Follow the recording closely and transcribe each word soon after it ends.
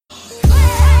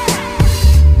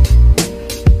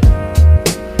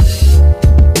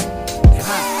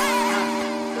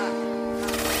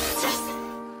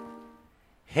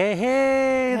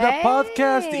Hey, the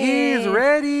podcast is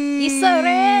ready. It's so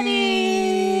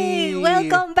ready.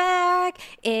 Welcome back.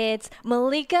 It's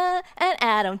Malika and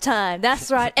Adam time. That's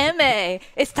right, M.A.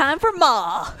 It's time for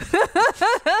Ma.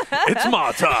 It's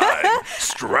Ma time.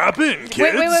 Strap in,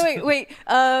 kids. Wait.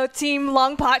 Team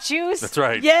Long Pot Shoes? That's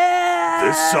right. Yeah.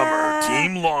 This summer,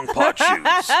 Team Long Pot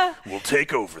Shoes will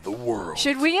take over the world.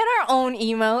 Should we get our own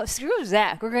emote? Screw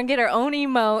Zach. We're going to get our own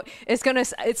emote. It's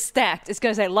stacked. It's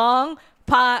going to say Long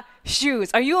Pot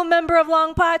Shoes. Are you a member of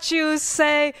Long Pot Shoes?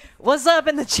 Say what's up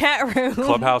in the chat room.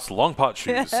 Clubhouse Long Pot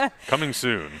Shoes coming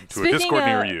soon to a Discord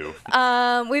near you.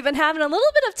 We've been having a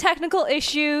little bit of technical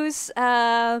issues.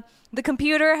 The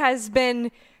computer has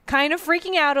been kind of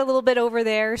freaking out a little bit over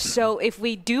there. So if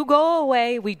we do go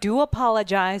away, we do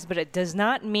apologize, but it does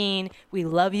not mean we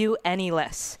love you any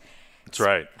less. That's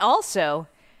right. Also,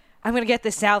 I'm going to get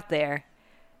this out there.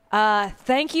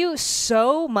 Thank you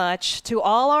so much to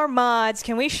all our mods.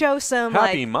 Can we show some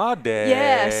Happy Mod Day?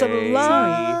 Yeah, some love.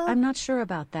 Sorry, I'm not sure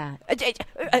about that.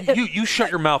 You shut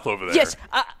your mouth over there. Yes,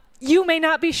 you may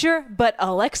not be sure, but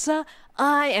Alexa,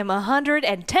 I am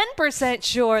 110%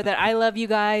 sure that I love you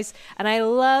guys, and I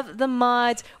love the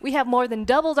mods. We have more than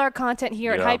doubled our content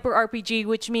here at HyperRPG,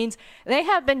 which means they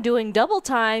have been doing double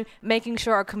time, making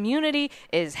sure our community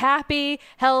is happy,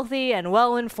 healthy, and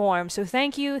well-informed. So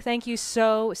thank you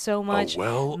so much. A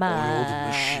well-oiled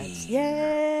machine.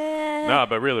 Yeah. No,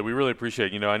 but really, we really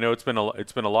appreciate. I know it's been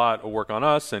a lot of work on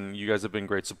us, and you guys have been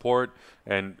great support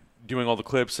and doing all the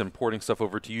clips and porting stuff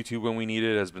over to YouTube when we need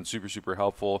it has been super, super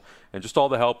helpful. And just all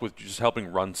the help with just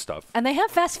helping run stuff. And they have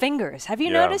fast fingers. Have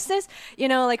you noticed this?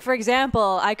 Like, for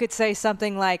example, I could say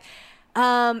something like,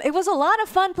 it was a lot of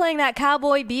fun playing that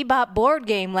Cowboy Bebop board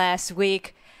game last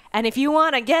week. And if you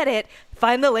want to get it,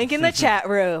 find the link in the chat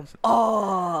room.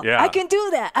 Oh, yeah. I can do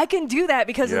that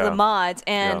because of the mods.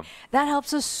 And that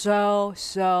helps us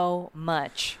so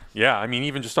much. Yeah, I mean,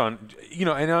 even just on,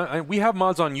 and we have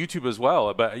mods on YouTube as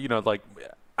well. But,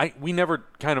 we never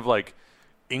kind of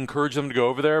encourage them to go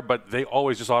over there, but they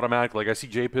always just automatically, I see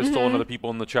Jay Pistol and other people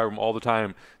in the chat room all the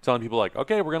time telling people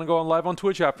okay, we're going to go on live on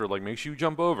Twitch after, make sure you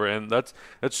jump over. And that's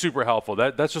super helpful.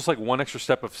 That's just one extra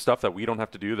step of stuff that we don't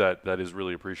have to do that is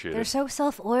really appreciated. They're so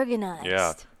self-organized.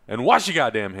 Yeah. And wash your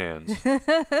goddamn hands.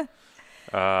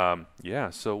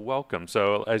 So welcome.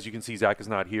 So as you can see, Zach is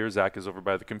not here. Zach is over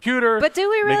by the computer. But do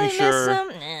we really miss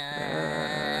him?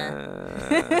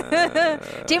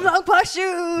 Team Long Pot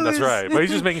Shoes. That's right. But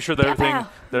he's just making sure that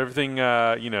everything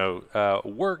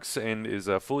works and is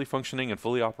fully functioning and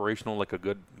fully operational like a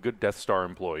good Death Star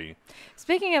employee.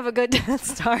 Speaking of a good Death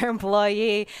Star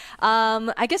employee,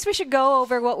 I guess we should go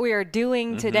over what we are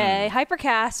doing today.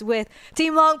 HyperCast with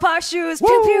Team Long Pot Shoes.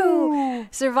 Pew pew.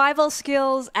 Survival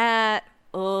skills at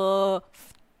 2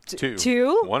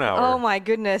 1 hour. Oh my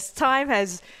goodness, time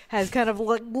has kind of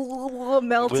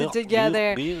melted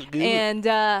together. And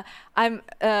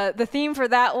the theme for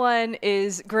that one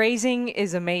is grazing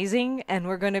is amazing, and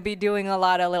we're going to be doing a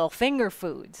lot of little finger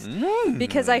foods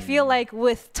because I feel like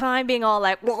with time being all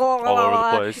over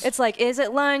the place, it's is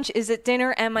it lunch, is it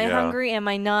dinner, am I hungry, am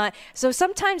I not? So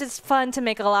sometimes it's fun to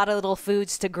make a lot of little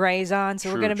foods to graze on.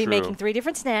 So we're going to be making 3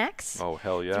 different snacks. Oh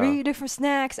hell yeah, 3 different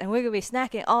snacks, and we're going to be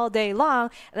snacking all day long.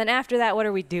 And then after that, what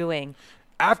are we doing?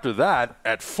 After that,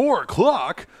 at 4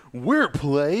 o'clock, we're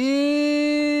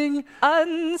playing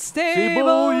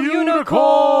Unstable Unicorns.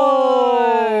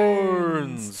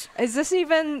 Is this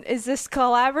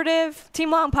collaborative?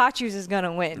 Team Long Pot Shoes is going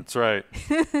to win. That's right.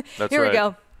 Here we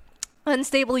go.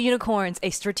 Unstable Unicorns, a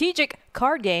strategic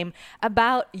card game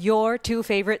about your 2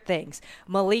 favorite things,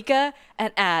 Malika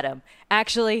and Adam.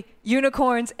 Actually,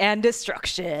 unicorns and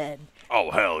destruction. Oh,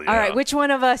 hell yeah. All right, which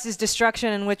one of us is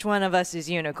destruction and which one of us is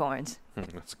unicorns?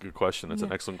 That's a good question. That's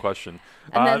an excellent question.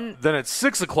 And then at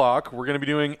 6 o'clock, we're going to be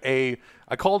doing I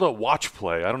call it a watch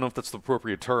play. I don't know if that's the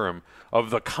appropriate term, of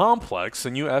the Complex, a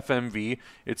new FMV.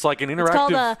 It's like an interactive. It's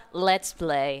called a Let's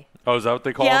Play. Oh, is that what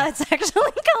they call it? Yeah, it's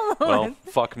actually called Well,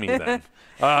 fuck me then.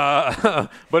 But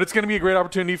it's going to be a great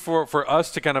opportunity for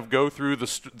us to kind of go through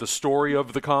the story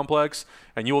of the Complex,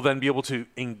 and you will then be able to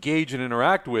engage and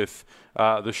interact with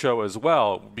the show as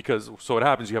well. So what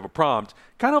happens, you have a prompt,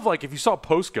 kind of like if you saw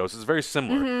Post Ghost, it's very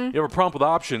similar. You have a prompt with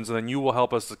options, and then you will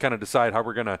help us to kind of decide how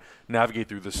we're going to navigate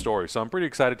through this story. So I'm pretty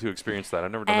excited to experience that.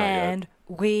 I've never done that yet. And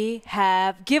we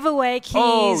have giveaway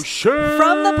keys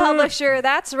from the publisher.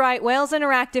 That's right, Wales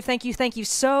Interactive. Thank you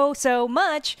so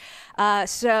much.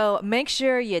 So make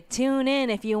sure you tune in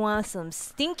if you want some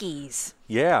stinkies.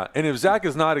 Yeah, and if Zach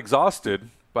is not exhausted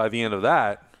by the end of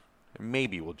that,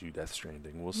 Maybe we'll do Death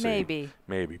Stranding. We'll see.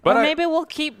 Maybe. But or maybe we'll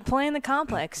keep playing the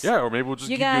complex. Yeah, or maybe we'll just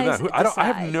You keep doing guys that. I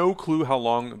have decide. no clue how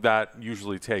long that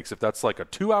usually takes. If that's like a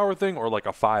 2-hour thing or like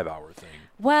a 5-hour thing.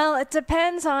 Well, it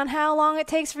depends on how long it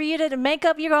takes for you to make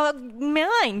up your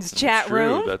minds, chat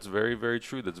room. That's very, very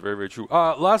true. That's very, very true.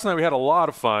 Last night we had a lot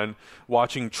of fun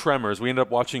watching Tremors. We ended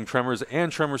up watching Tremors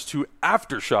and Tremors 2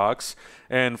 Aftershocks.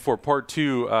 And for part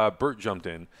 2, Bert jumped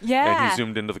in. Yeah. And he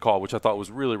zoomed into the call, which I thought was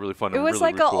really, really fun. It and was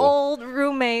really, like really an cool. old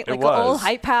roommate, like an old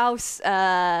hype house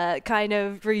kind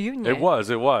of reunion. It was.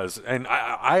 And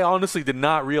I honestly did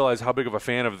not realize how big of a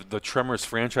fan of the Tremors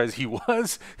franchise he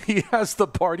was. He has the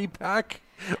party pack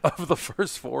of the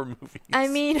first 4 movies. I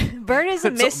mean, Bert is a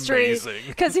It's mystery amazing.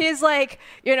 because he's like,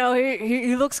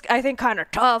 he looks, I think, kind of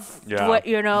tough.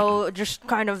 Yeah. Just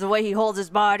kind of the way he holds his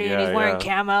body and he's wearing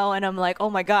camo. And I'm like, oh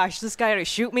my gosh, this guy to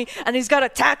shoot me. And he's got a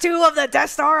tattoo of the Death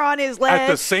Star on his leg. At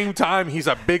the same time, he's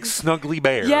a big snuggly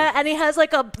bear. Yeah, and he has like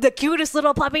the cutest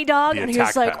little puppy dog. The And he's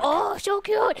attack like, pack. oh, so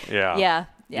cute.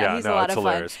 Yeah, he's a lot it's of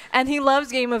hilarious. fun. And he loves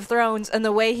Game of Thrones, and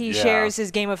the way he shares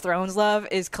his Game of Thrones love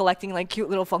is collecting like cute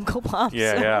little Funko Pops.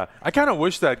 Yeah. I kind of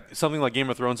wish that something like Game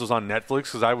of Thrones was on Netflix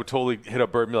because I would totally hit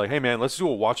up Bert and be like, hey, man, let's do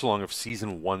a watch-along of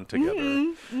Season 1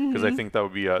 together because I think that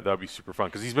would be super fun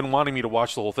because he's been wanting me to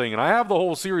watch the whole thing. And I have the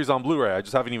whole series on Blu-ray. I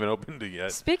just haven't even opened it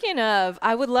yet. Speaking of,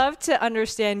 I would love to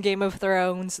understand Game of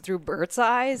Thrones through Bert's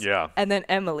eyes and then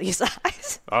Emily's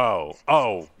eyes. Oh,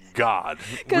 God.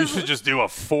 We should just do a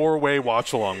 4-way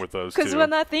watch-along with those two. Because when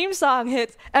that theme song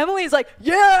hits, Emily's like,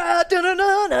 yeah,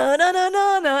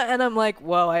 da-na-na-na-na-na-na, and I'm like,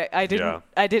 whoa, I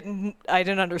didn't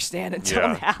understand until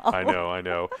now. I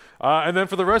know. And then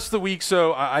for the rest of the week,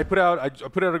 so I put out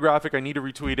a graphic. I need to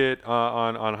retweet it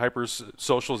on Hyper's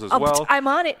socials as well. I'm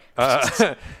on it.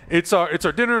 It's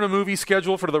our dinner and a movie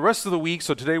schedule for the rest of the week.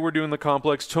 So today we're doing the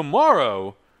complex.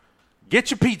 Tomorrow, get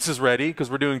your pizzas ready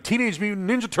because we're doing Teenage Mutant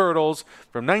Ninja Turtles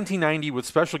from 1990 with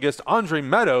special guest Andre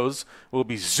Meadows. We'll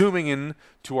be zooming in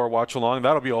to our watch along.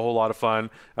 That'll be a whole lot of fun.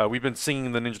 We've been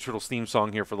singing the Ninja Turtles theme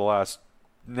song here for the last.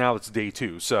 Now it's day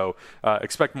 2, so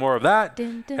expect more of that.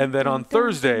 And then on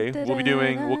Thursday,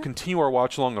 we'll continue our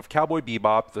watch along of Cowboy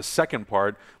Bebop, the second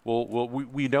part.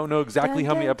 We don't know exactly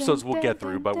how many episodes we'll get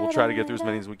through, but we'll try to get through as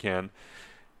many as we can.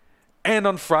 And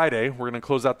on Friday, we're going to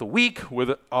close out the week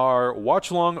with our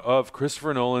watch-along of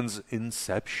Christopher Nolan's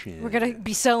Inception. We're going to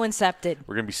be so incepted.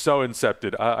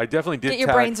 I definitely did Get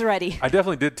your brains ready. I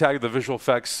definitely did tag the visual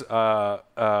effects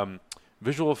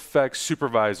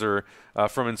supervisor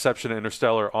from Inception and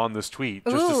Interstellar on this tweet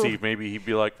just to see if maybe he'd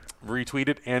be like, retweet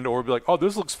it and or be like, oh,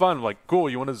 this looks fun. I'm like, cool,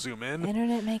 you want to zoom in?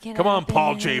 Internet, make it Come happen. on,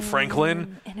 Paul J.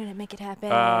 Franklin. Internet, make it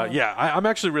happen. I'm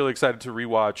actually really excited to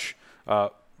rewatch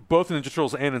both Ninja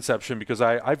Turtles and Inception because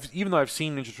even though I've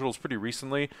seen Ninja Turtles pretty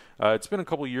recently, it's been a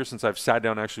couple of years since I've sat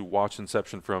down and actually watched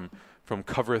Inception from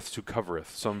covereth to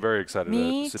covereth. So I'm very excited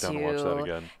to sit down and watch that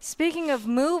again. Speaking of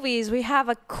movies, we have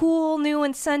a cool new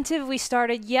incentive we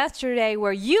started yesterday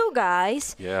where you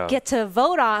guys get to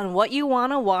vote on what you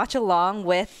want to watch along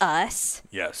with us.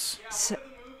 Yes. Yeah, what are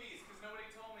the movies? Because nobody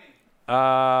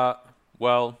told me.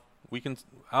 Well, we can.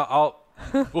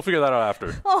 We'll figure that out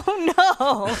after. Oh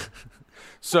no.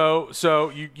 So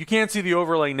you can't see the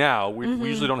overlay now. We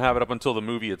usually don't have it up until the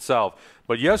movie itself.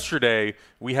 But yesterday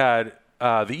we had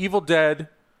The Evil Dead,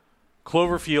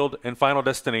 Cloverfield, and Final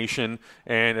Destination.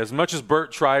 And as much as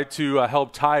Bert tried to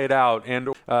help tie it out and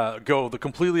go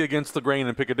completely against the grain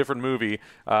and pick a different movie,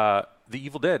 The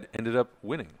Evil Dead ended up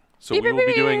winning. So we will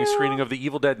be doing a screening of The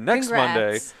Evil Dead next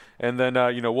Monday. And then,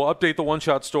 we'll update the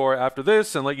one-shot store after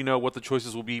this and let you know what the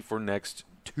choices will be for next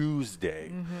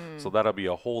Tuesday. So that'll be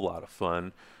a whole lot of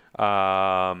fun.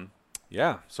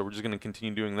 So we're just going to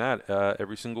continue doing that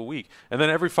every single week. And then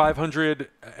every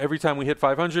time we hit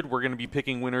 500, we're going to be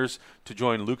picking winners to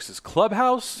join Luke's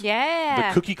Clubhouse. Yeah.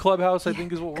 The Cookie Clubhouse, I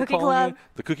think is what we're calling it.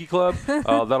 The Cookie Club.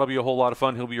 That'll be a whole lot of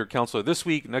fun. He'll be your counselor this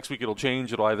week. Next week it'll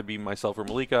change. It'll either be myself or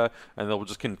Malika, and then we'll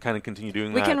just kind of continue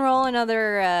doing that. We can roll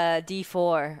another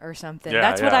D4 or something.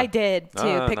 That's what I did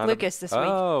to pick Lucas this week.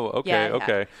 Oh, okay,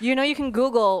 okay. You can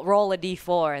Google roll a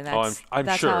D4, and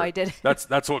that's sure. how I did it.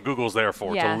 That's what Google's there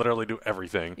for, to literally do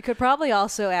everything. You could probably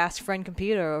also ask friend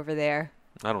computer over there.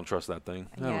 I don't trust that thing.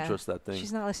 I don't trust that thing.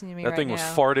 She's not listening to me that right thing now. was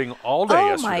farting all day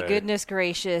yesterday. Oh my goodness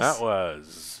gracious.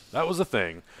 That was a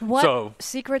thing. What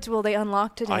secrets will they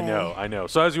unlock today? I know.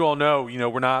 So as you all know,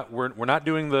 we're not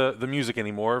doing the music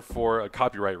anymore for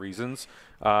copyright reasons.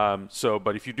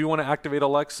 But if you do want to activate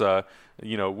Alexa,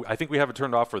 I think we have it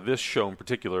turned off for this show in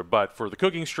particular, but for the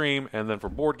cooking stream and then for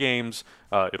board games,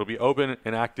 it'll be open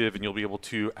and active, and you'll be able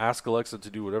to ask Alexa to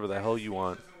do whatever the hell you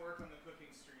want. Doesn't work on the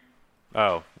cooking stream.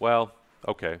 Oh, well,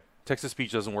 okay.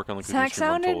 Text-to-speech doesn't work on the cooking Zach stream,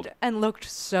 I'm told. sounded and looked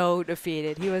so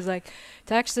defeated. He was like,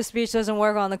 text-to-speech doesn't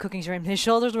work on the cooking stream. His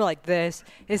shoulders were like this.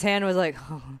 His hand was like,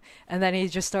 and then he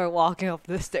just started walking up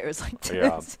the stairs like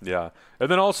this. Yeah. And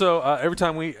then also, every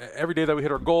day that we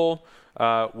hit our goal,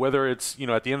 whether it's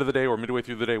at the end of the day or midway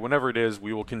through the day, whenever it is,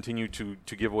 we will continue to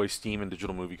give away Steam and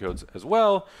digital movie codes as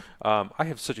well. I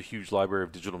have such a huge library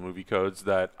of digital movie codes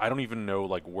that I don't even know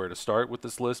where to start with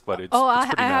this list, but it's I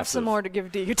pretty have massive. some more to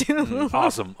give to you too.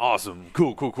 Awesome,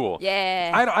 cool.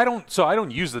 Yeah. I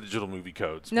don't use the digital movie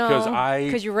codes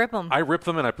because you rip them. I rip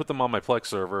them and I put them on my Plex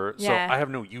server, so Yeah. I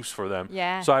have no use for them.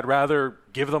 Yeah. So I'd rather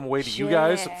give them away to you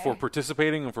guys Yeah. for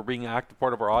participating and for being an active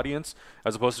part of our audience,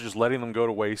 as opposed to just letting them go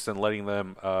to waste and letting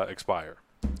them expire.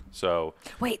 So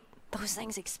Wait, those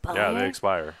things expire? yeah, they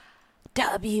expire.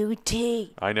 WTF.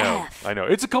 I know.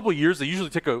 It's a couple of years. They usually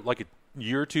take a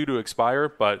year or two to expire,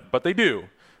 but they do.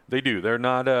 They're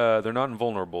not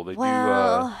invulnerable. They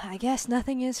Well, I guess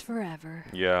nothing is forever.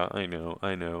 Yeah, I know.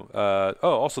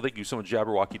 Also, thank you so much,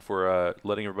 Jabberwocky, for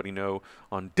letting everybody know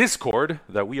on Discord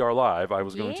that we are live. I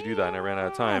was going to do that, and I ran out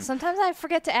of time. Sometimes I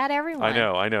forget to add everyone.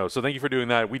 I know. So thank you for doing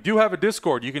that. We do have a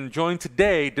Discord. You can join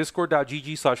today,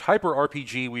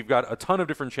 discord.gg/hyperrpg. We've got a ton of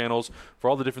different channels for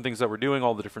all the different things that we're doing,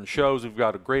 all the different shows. We've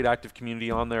got a great active community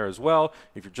on there as well.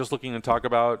 If you're just looking to talk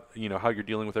about, how you're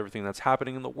dealing with everything that's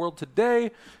happening in the world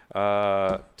today,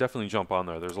 definitely jump on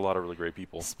there. There's a lot of really great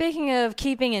people. Speaking of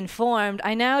keeping informed,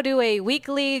 I now do a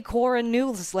weekly Quora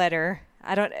newsletter.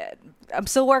 I'm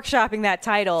still workshopping that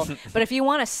title, but if you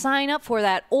want to sign up for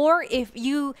that, or if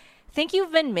you think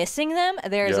you've been missing them,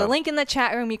 there's a link in the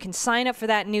chat room. You can sign up for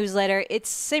that newsletter. It's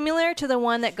similar to the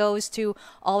one that goes to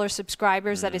all our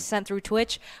subscribers that is sent through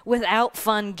Twitch without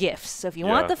fun gifts. So if you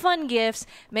want the fun gifts,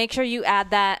 make sure you add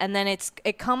that, and then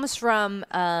it comes from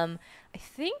I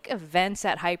think events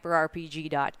at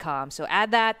hyperrpg.com. So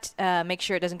add that. Make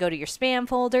sure it doesn't go to your spam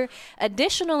folder.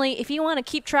 Additionally, if you want to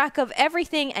keep track of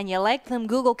everything and you like them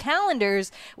Google Calendars,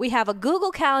 we have a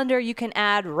Google Calendar you can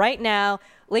add right now.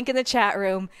 Link in the chat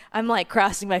room. I'm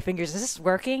crossing my fingers. Is this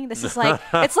working? This is it's like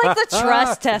the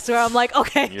trust test where I'm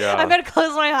okay, I'm going to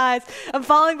close my eyes. I'm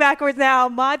falling backwards now.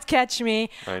 Mods catch me.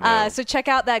 I know. So check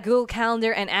out that Google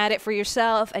Calendar and add it for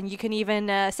yourself. And you can even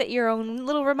set your own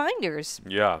little reminders.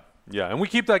 Yeah, and we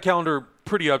keep that calendar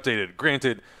pretty updated.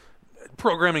 Granted,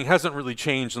 programming hasn't really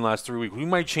changed in the last 3 weeks. We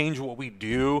might change what we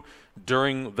do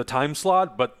during the time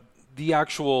slot, but the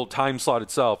actual time slot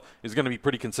itself is going to be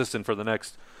pretty consistent for the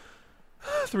next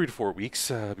 3 to 4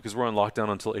 weeks because we're on lockdown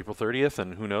until April 30th,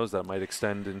 and who knows, that might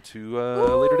extend into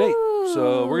a later date.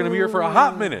 So we're going to be here for a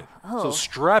hot minute. So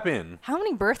strap in. How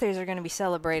many birthdays are going to be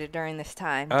celebrated during this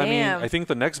time? I mean, Damn. I think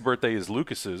the next birthday is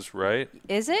Lucas's, right?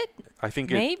 Is it? I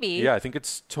think Maybe. I think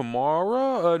it's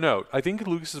tomorrow. No, I think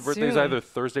Lucas's birthday is Soon. either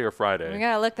Thursday or Friday. We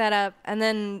got to look that up. And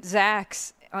then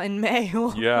Zach's in May.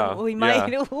 We might.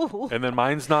 Yeah. And then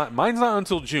mine's not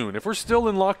until June. If we're still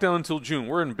in lockdown until June,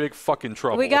 we're in big fucking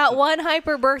trouble. We got one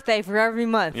hyper birthday for every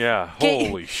month. Yeah,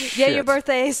 holy shit. Get your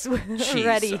birthdays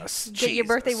ready. Jesus. Get your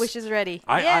birthday wishes ready.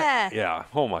 Yeah.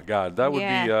 Oh my God, that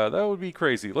would be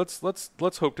crazy.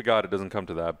 Let's hope to God it doesn't come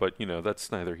to that. But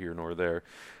that's neither here nor there.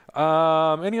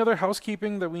 Any other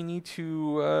housekeeping that we need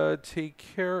to take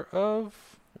care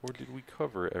of, or did we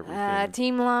cover everything?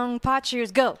 Team Long Pot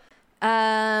Cheers, go.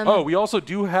 We also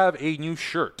do have a new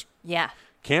shirt. Yeah.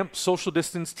 Camp Social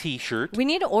Distance T-shirt. We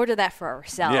need to order that for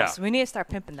ourselves. Yeah. We need to start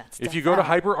pimping that stuff. If you go to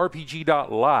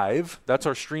hyperrpg.live, that's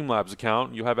our Streamlabs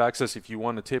account. You have access if you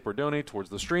want to tip or donate towards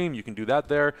the stream. You can do that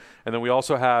there. And then we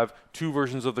also have 2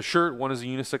 versions of the shirt. One is a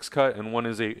unisex cut, and one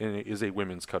is a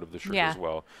women's cut of the shirt as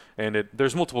well. And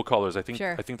there's multiple colors. I think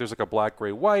there's a black,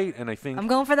 gray, white, and I think I'm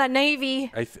going for that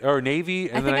navy. Or navy.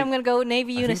 And I think I'm going to go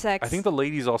navy unisex. I think the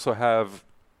ladies also have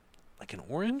an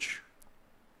orange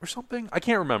or something. I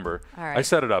can't remember. All right. I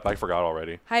set it up. I forgot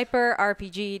already.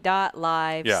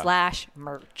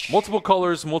 hyperrpg.live/merch. Multiple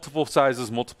colors, multiple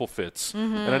sizes, multiple fits.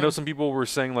 Mm-hmm. And I know some people were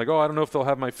saying I don't know if they'll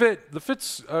have my fit. The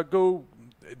fits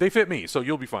they fit me, so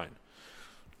you'll be fine.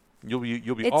 You'll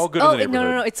be all good in the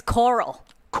neighborhood. No, it's coral.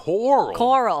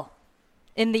 Coral.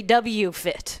 In the W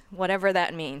fit, whatever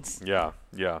that means. Yeah.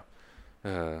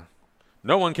 No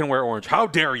one can wear orange. How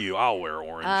dare you? I'll wear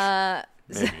orange.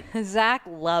 Zach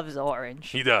loves orange.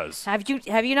 He does. Have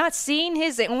you not seen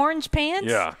his orange pants?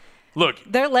 Yeah. Look,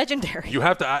 they're legendary. You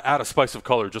have to add a spice of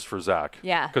color just for Zach.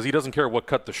 Yeah. Because he doesn't care what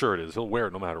cut the shirt is. He'll wear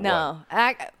it no matter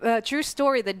what. No. True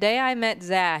story. The day I met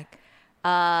Zach,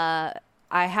 I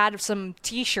had some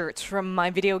T-shirts from my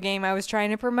video game I was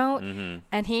trying to promote,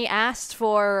 and he asked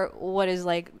for what is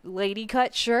lady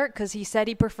cut shirt because he said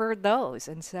he preferred those,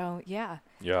 and so yeah.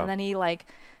 And then he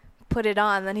put it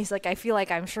on. Then he's like, I feel like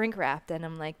I'm shrink wrapped. And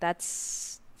I'm like,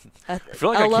 that's I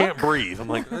feel like I can't breathe. I'm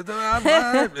like, is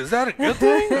that a good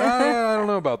thing? I don't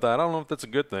know about that. I don't know if that's a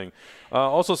good thing.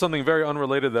 Also, something very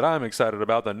unrelated that I'm excited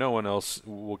about that no one else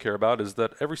will care about is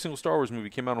that every single Star Wars movie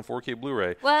came out on 4K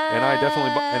Blu-ray. What? And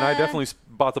I definitely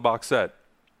bought the box set.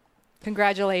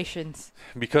 Congratulations.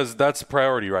 Because that's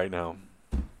priority right now.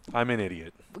 I'm an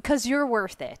idiot. Because you're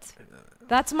worth it.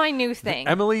 That's my new thing.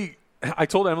 I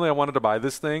told Emily I wanted to buy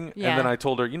this thing, Yeah. and then I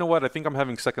told her, you know what? I think I'm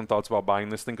having second thoughts about buying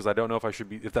this thing because I don't know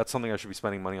if that's something I should be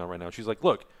spending money on right now. She's like,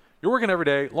 look, you're working every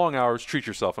day, long hours, treat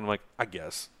yourself. And I'm like, I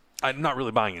guess. I'm not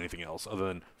really buying anything else other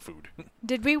than food.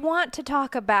 Did we want to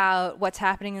talk about what's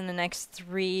happening in the next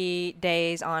 3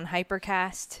 days on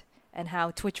HyperCast and how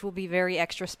Twitch will be very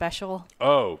extra special?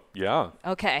 Oh, yeah.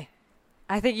 Okay.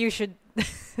 I think you should.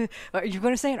 Are you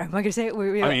going to say it? Or am I going to say it?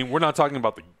 I mean, we're not talking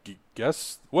about the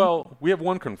guests. Well, we have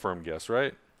one confirmed guest,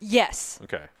 right? Yes.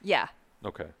 Okay. Yeah.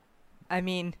 Okay. I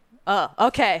mean,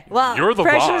 okay. Well, You're the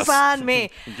pressure's boss. on me.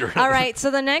 All right.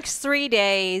 So the next 3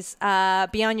 days,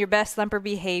 be on your best thumper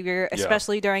behavior,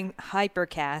 especially during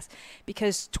HyperCast,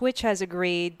 because Twitch has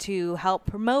agreed to help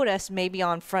promote us maybe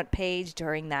on front page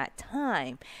during that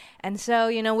time. And so,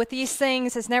 with these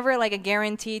things, it's never like a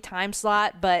guaranteed time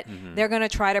slot, but they're going to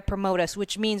try to promote us,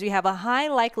 which means we have a high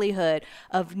likelihood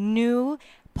of new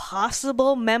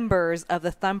possible members of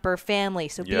the Thumper family.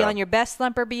 So be on your best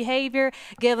Thumper behavior.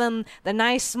 Give them the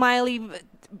nice smiley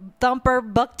Thumper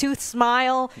bucktooth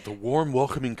smile. The warm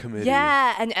welcoming committee.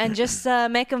 Yeah, and just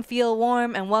make them feel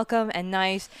warm and welcome and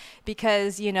nice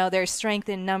because, there's strength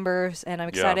in numbers, and I'm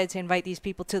excited to invite these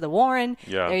people to the Warren.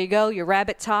 Yeah. There you go, your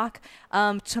rabbit talk.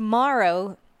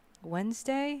 Tomorrow,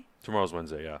 Wednesday? Tomorrow's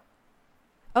Wednesday, yeah.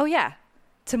 Oh, yeah.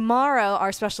 Tomorrow,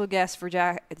 our special guest for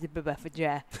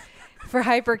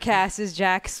HyperCast is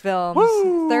Jack's Films.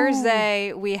 Woo!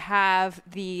 Thursday, we have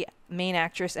the main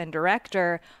actress and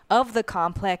director of The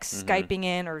Complex Skyping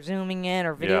in or Zooming in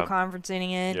or video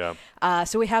conferencing in. Yeah.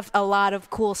 So we have a lot of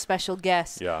cool special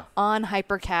guests on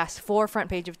HyperCast for Front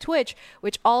Page of Twitch,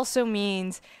 which also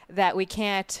means that we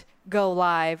can't go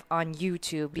live on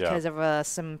YouTube because of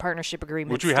some partnership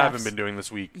agreements. Which we haven't been doing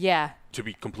this week. Yeah. To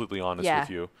be completely honest with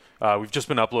you. We've just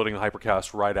been uploading the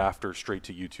HyperCast right after straight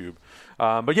to YouTube.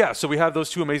 But yeah, so we have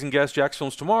those two amazing guests, Jack's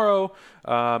Films tomorrow,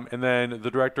 and then the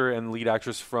director and lead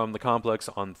actress from The Complex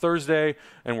on Thursday.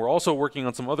 And we're also working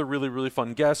on some other really, really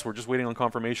fun guests. We're just waiting on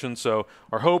confirmation. So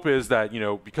our hope is that,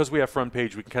 because we have Front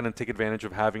Page, we can kind of take advantage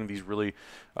of having these really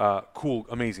cool,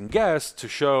 amazing guests to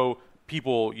show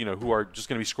people, who are just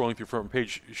going to be scrolling through Front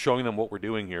Page, showing them what we're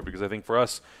doing here. Because I think for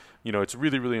us, it's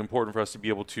really, really important for us to be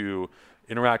able to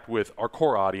interact with our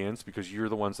core audience because you're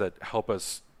the ones that help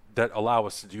us, that allow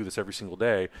us to do this every single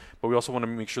day. But we also want to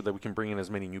make sure that we can bring in as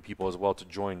many new people as well to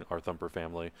join our Thumper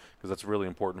family because that's really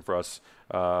important for us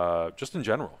just in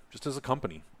general, just as a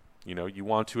company. You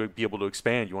want to be able to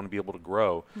expand. You want to be able to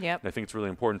grow. Yep. And I think it's really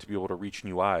important to be able to reach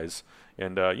new eyes.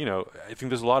 And, I think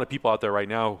there's a lot of people out there right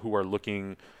now who are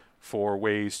looking for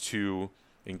ways to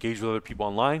engage with other people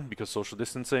online because social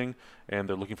distancing, and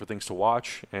they're looking for things to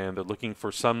watch, and they're looking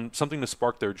for something to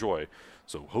spark their joy.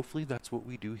 So hopefully that's what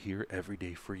we do here every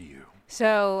day for you.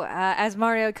 So as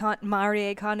Marie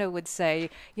Kondo would say,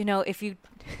 if you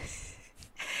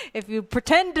if you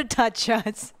pretend to touch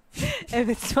us, if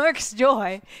it sparks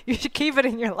joy, you should keep it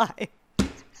in your life.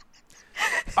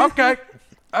 Okay.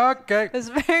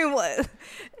 It's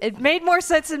it made more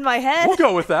sense in my head. We'll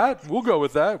go with that.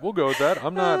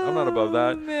 I'm not above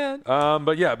that. Man.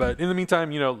 But in the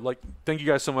meantime, thank you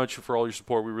guys so much for all your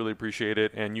support. We really appreciate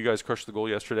it. And you guys crushed the goal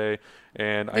yesterday.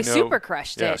 And I know super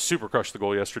crushed it. Yeah, super crushed the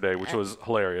goal yesterday, which was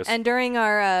hilarious. And during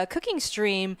our cooking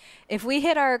stream, if we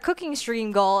hit our cooking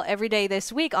stream goal every day this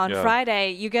week on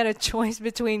Friday, you get a choice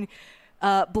between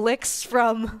Blix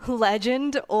from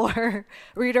Legend or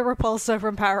Rita Repulsa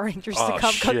from Power Rangers to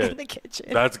come cook in the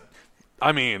kitchen.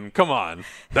 Come on.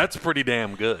 That's pretty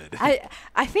damn good.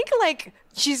 I think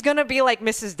she's going to be like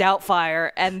Mrs.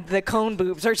 Doubtfire and the cone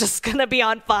boobs are just going to be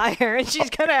on fire and she's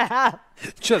going to have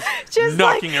just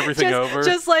knocking everything over.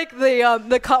 Just like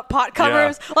the pot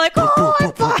covers, on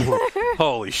fire.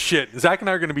 Holy shit. Zach and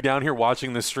I are going to be down here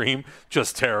watching this stream,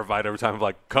 just terrified every time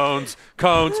of cones,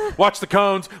 watch the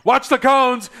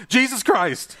cones, Jesus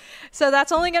Christ. So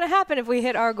that's only going to happen if we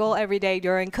hit our goal every day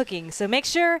during cooking. So make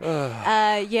sure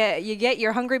you get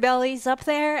your hungry bellies up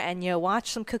there and you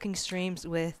watch some cooking streams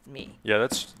with me. Yeah,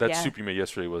 that soup you made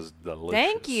yesterday was delicious.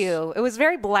 Thank you. It was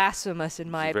very blasphemous in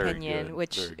my Very opinion,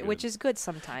 good, which is good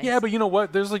sometimes. Yeah, but you know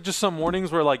what? There's like just some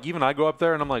mornings where like even I go up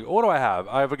there and I'm like, what do I have?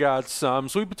 I've got some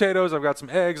sweet potatoes, I've got some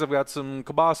eggs, I've got some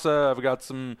kielbasa, I've got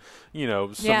some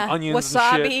some onions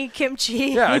wasabi, and shit. kimchi.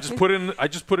 Yeah, I just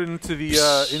put it into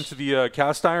the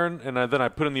cast iron and then I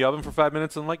put it in the oven for 5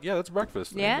 minutes and I'm like, yeah, that's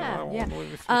breakfast.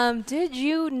 Did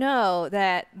you know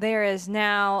that there is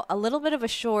now a little bit of a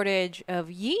shortage of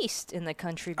yeast in the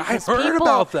country because I heard people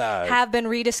about that. have been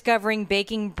rediscovering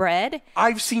baking bread?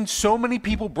 I've seen so many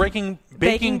people baking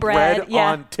bread,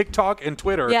 on TikTok and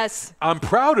Twitter. Yes. I'm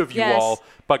proud of you all,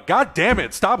 but god damn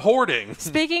it, stop hoarding.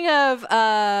 Speaking of,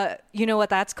 you know what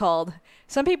that's called?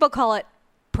 Some people call it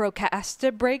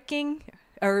procrastinating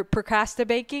or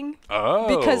procrastinating.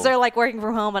 Oh. Because they're like working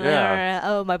from home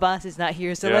and my boss is not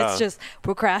here, so let's just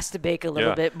procrastinate a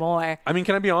little bit more. I mean,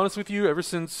 can I be honest with you? Ever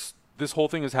since this whole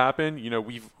thing has happened,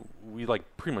 we like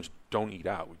pretty much don't eat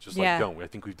out. We just don't. I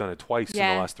think we've done it twice in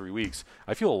the last 3 weeks.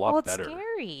 I feel a lot better. Well, it's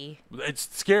scary.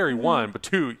 It's scary, one, but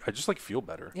two, I just like feel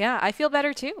better. Yeah, I feel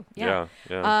better too. Yeah.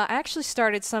 I actually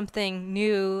started something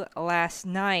new last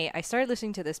night. I started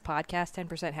listening to this podcast,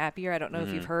 10% Happier. I don't know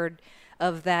if you've heard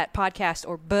of that podcast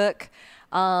or book,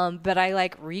 but I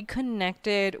like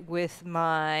reconnected with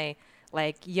my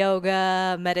like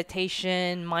yoga,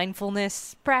 meditation,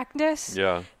 mindfulness practice.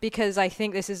 Yeah. Because I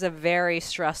think this is a very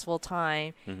stressful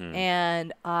time.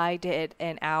 And I did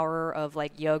an hour of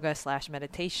like yoga /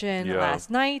 meditation last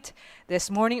night.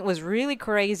 This morning it was really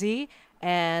crazy.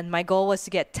 And my goal was to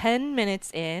get 10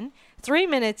 minutes in. 3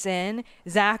 minutes in,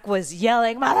 Zach was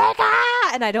yelling, Malika!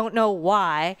 And I don't know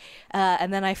why.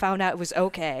 And then I found out it was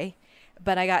okay.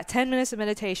 But I got 10 minutes of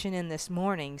meditation in this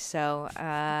morning, so,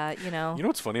 You know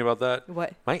what's funny about that?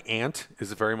 What? My aunt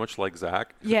is very much like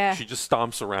Zach. Yeah. She just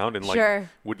stomps around and,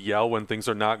 would yell when things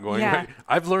are not going right.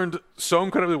 I've learned so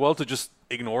incredibly well to just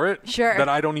ignore it that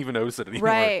I don't even notice it anymore.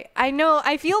 Right. I know.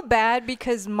 I feel bad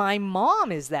because my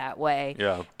mom is that way.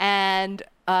 Yeah. And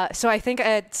so I think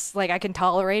it's, like, I can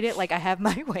tolerate it. Like, I have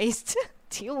my ways to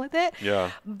deal with it.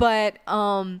 Yeah. But,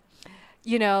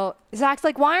 Zach's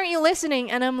like, why aren't you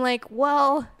listening? And I'm like,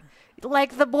 well,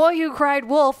 like the boy who cried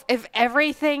wolf, if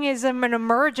everything is an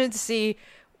emergency,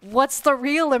 what's the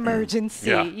real emergency,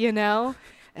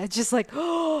 It's just like, so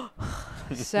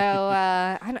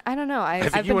I don't know. I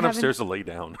think he went upstairs to lay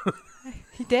down.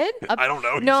 He did? I don't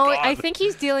know. No, He's gone. I think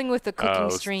he's dealing with the cooking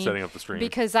stream. Setting up the stream.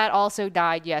 Because that also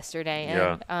died yesterday.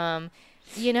 And,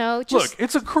 just look,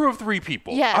 it's a crew of 3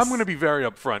 people. Yes. I'm going to be very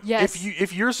upfront. Yes.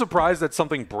 If you're surprised that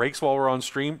something breaks while we're on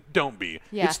stream, don't be.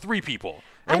 Yeah. It's 3 people.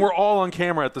 And we're all on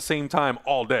camera at the same time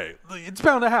all day. It's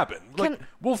bound to happen.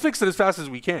 We'll fix it as fast as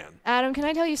we can. Adam, can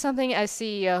I tell you something as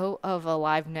CEO of a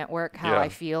live network, how I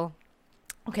feel?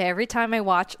 Okay, every time I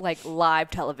watch like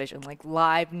live television, like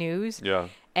live news,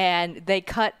 and they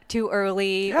cut too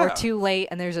early or too late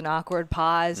and there's an awkward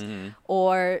pause,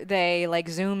 or they like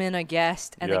zoom in a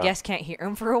guest and the guest can't hear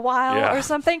him for a while or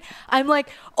something, I'm like,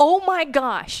 oh my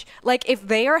gosh, like if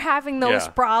they are having those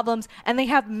problems and they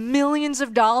have millions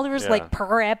of dollars like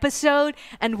per episode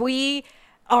and we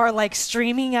are like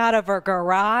streaming out of our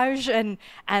garage and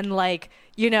like,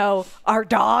 our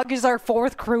dog is our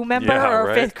 4th crew member or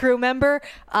 5th crew member.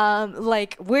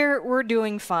 Like we're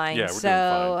doing fine. Yeah, we're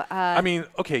doing fine. I mean,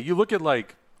 okay, you look at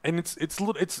like, and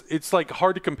it's like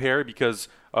hard to compare because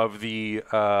of the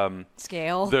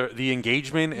scale, the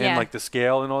engagement and like the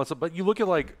scale and all that stuff. But you look at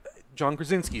like John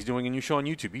Krasinski's doing a new show on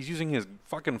YouTube. He's using his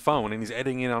fucking phone and he's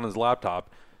editing it on his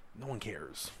laptop. No one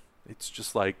cares. It's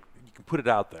just like you can put it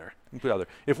out there.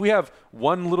 If we have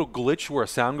one little glitch where a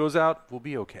sound goes out, we'll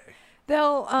be okay.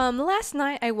 Though, last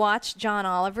night I watched John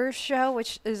Oliver's show,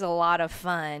 which is a lot of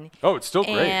fun. Oh, it's still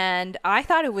great. And I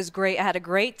thought it was great. I had a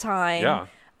great time. Yeah.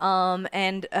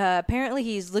 And apparently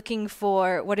he's looking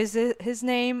for, what is his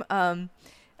name?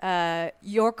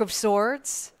 York of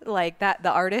Swords, like that,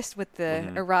 the artist with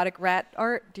the erotic rat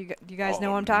art. Do you guys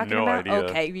know what I'm talking about? Idea.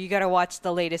 Okay, you got to watch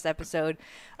the latest episode.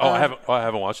 I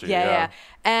haven't watched it yet. Yeah.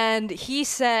 And he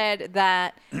said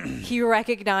that he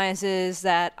recognizes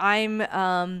that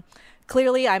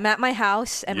clearly I'm at my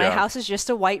house, and my house is just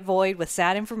a white void with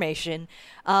sad information.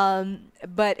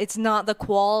 but it's not the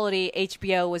quality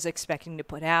HBO was expecting to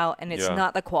put out, and it's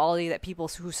not the quality that people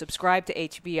who subscribe to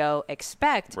HBO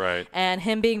expect. Right. And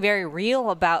him being very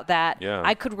real about that,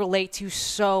 I could relate to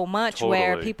so much.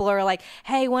 Where people are like,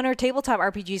 "Hey, when are tabletop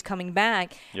RPGs coming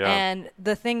back?" And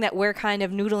the thing that we're kind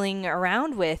of noodling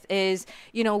around with is,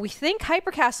 we think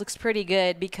HyperCast looks pretty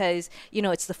good because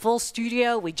it's the full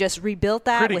studio. We just rebuilt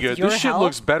that. Pretty with good. Your This shit help.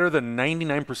 looks better than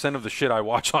 99% of the shit I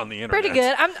watch on the internet. Pretty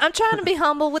good. I'm trying to be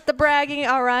humble with the bragging.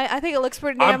 All right, I think it looks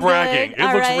pretty damn good. I'm bragging. It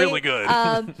looks right? really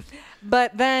good.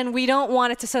 But then we don't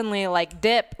want it to suddenly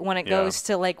dip when it goes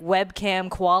to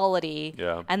webcam quality.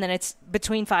 Yeah. And then it's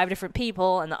between 5 different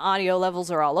people, and the audio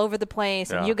levels are all over the place.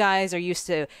 And you guys are used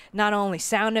to not only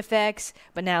sound effects,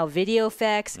 but now video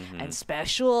effects and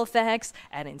special effects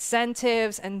and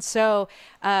incentives. And so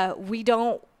we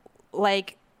don't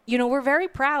we're very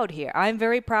proud here. I'm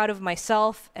very proud of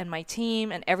myself and my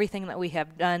team and everything that we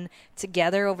have done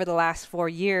together over the last 4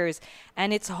 years.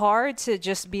 And it's hard to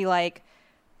just be like,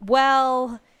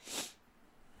 well,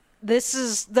 this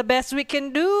is the best we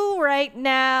can do right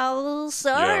now.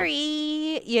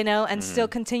 Sorry, and still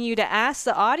continue to ask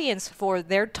the audience for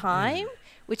their time,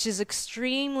 which is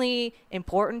extremely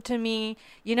important to me,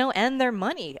 and their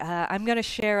money. I'm going to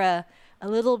share a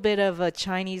little bit of a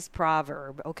Chinese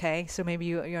proverb, okay? So maybe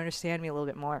you understand me a little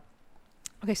bit more.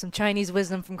 Okay, some Chinese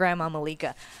wisdom from Grandma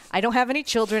Malika. I don't have any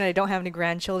children. I don't have any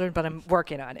grandchildren, but I'm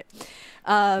working on it.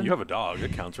 You have a dog.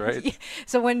 That counts, right?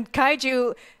 So when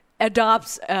Kaiju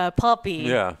adopts a puppy,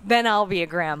 then I'll be a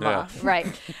grandma, right?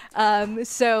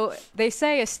 So they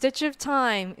say a stitch of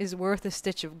time is worth a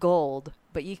stitch of gold,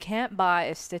 but you can't buy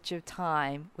a stitch of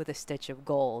time with a stitch of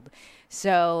gold.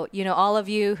 So, all of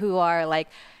you who are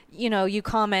you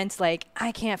comment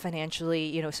I can't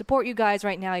financially, support you guys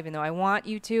right now, even though I want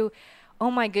you to. Oh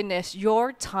my goodness,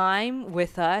 your time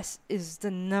with us is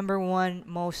the number one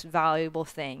most valuable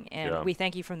thing. And we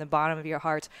thank you from the bottom of your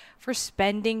hearts for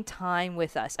spending time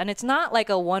with us. And it's not like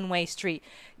a one-way street.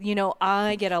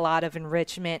 I get a lot of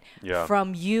enrichment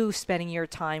from you spending your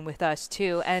time with us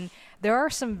too. And there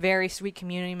are some very sweet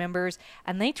community members,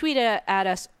 and they tweet at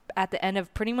us at the end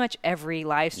of pretty much every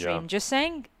live stream just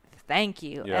saying thank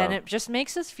you. And it just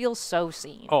makes us feel so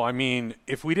seen. Oh, I mean,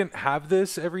 if we didn't have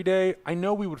this every day, I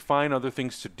know we would find other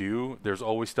things to do. There's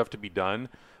always stuff to be done.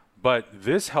 But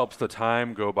this helps the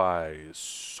time go by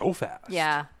so fast.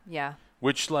 Yeah.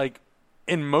 Which,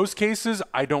 in most cases,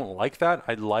 I don't like that.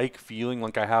 I like feeling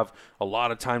like I have a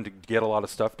lot of time to get a lot of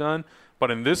stuff done.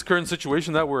 But in this current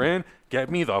situation that we're in,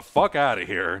 get me the fuck out of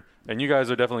here. And you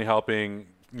guys are definitely helping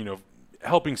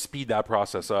speed that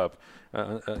process up.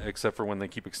 Except for when they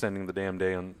keep extending the damn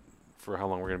day for how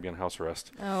long we're going to be on house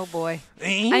arrest. Oh, boy.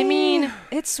 I mean,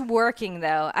 it's working,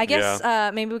 though. I guess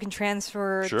maybe we can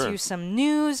transfer to some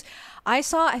news. I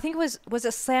saw, I think it was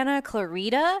it Santa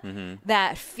Clarita,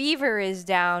 that fever is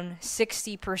down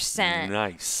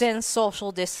 60% since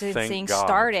social distancing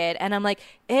started. And I'm like,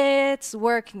 it's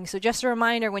working. So just a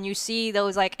reminder, when you see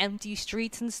those empty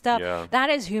streets and stuff,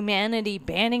 that is humanity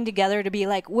banding together to be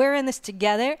like, we're in this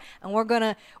together, and we're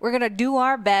gonna do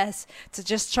our best to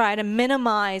just try to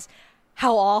minimize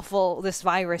how awful this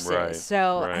virus is.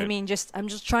 So I mean, I'm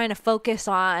just trying to focus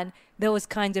on those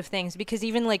kinds of things, because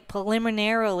even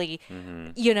preliminarily,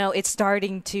 it's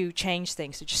starting to change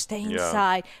things. So just stay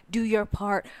inside, do your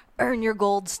part, earn your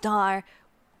gold star,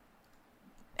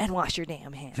 and wash your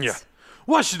damn hands. Yeah.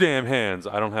 Wash your damn hands.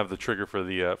 I don't have the trigger for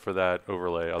the for that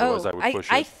overlay. Otherwise, I would push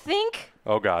it. I think.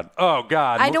 Oh God.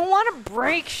 I don't want to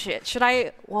break shit. Should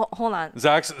I? Well, hold on.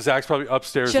 Zach's probably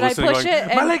upstairs Should listening. I push it?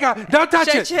 Malika, don't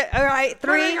touch it. All right,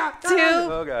 3, 2,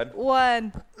 Oh God.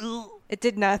 1. It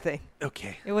did nothing.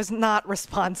 Okay. It was not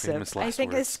responsive. Famous last I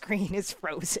think the words. screen is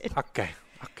frozen. Okay.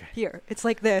 Here, it's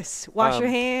like this. Wash your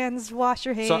hands. Wash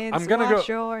your hands. So I'm gonna wash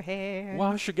your hands.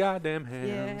 Wash your goddamn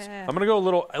hands. Yeah. I'm gonna go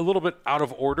a little bit out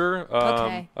of order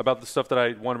about the stuff that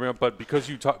I want to bring up, but because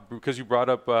you brought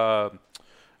up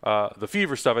the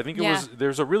fever stuff, I think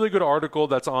there's a really good article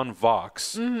that's on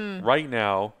Vox right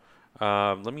now.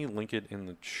 Let me link it in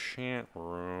the chat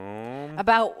room.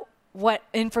 About what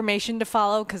information to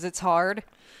follow, because it's hard.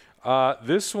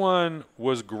 This one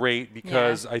was great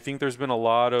because I think there's been a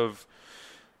lot of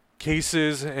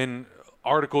cases and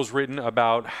articles written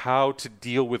about how to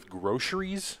deal with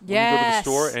groceries when you go to the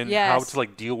store, and how to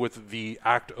deal with the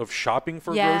act of shopping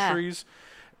for groceries.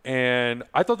 And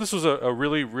I thought this was a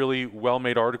really, really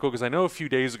well-made article, because I know a few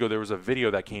days ago there was a video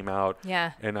that came out.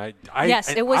 Yeah. And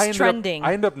it was trending.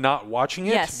 I ended up not watching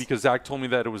it because Zach told me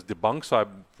that it was debunked, so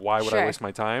why would I waste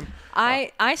my time?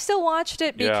 I still watched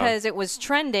it because it was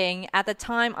trending. At the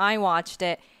time I watched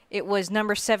it, it was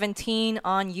number 17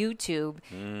 on YouTube.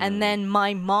 And then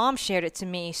my mom shared it to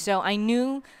me. So I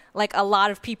knew like a lot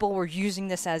of people were using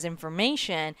this as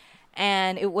information.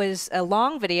 And it was a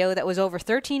long video that was over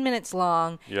 13 minutes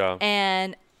long. Yeah.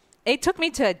 And it took me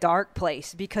to a dark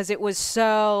place because it was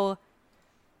so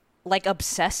like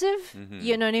obsessive.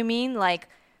 You know what I mean? Like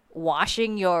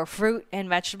washing your fruit and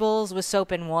vegetables with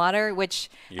soap and water, which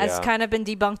has kind of been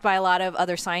debunked by a lot of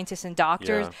other scientists and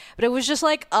doctors. But it was just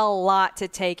like a lot to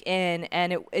take in,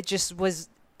 and it just was,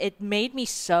 it made me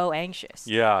so anxious.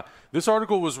 Yeah. This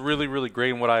article was really, really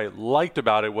great, and what I liked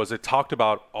about it was it talked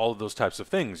about all of those types of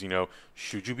things. You know,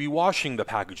 should you be washing the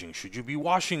packaging? Should you be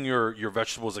washing your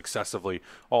vegetables excessively?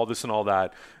 All this and all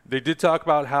that. They did talk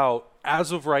about how,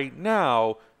 as of right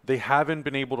now, they haven't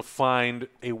been able to find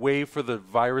a way for the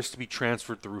virus to be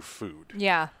transferred through food.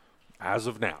 Yeah. As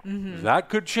of now. That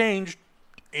could change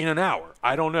in an hour.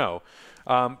 I don't know.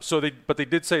 But they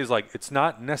did say is like, it's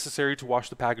not necessary to wash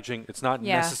the packaging. It's not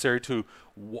necessary to,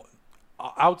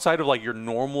 outside of like your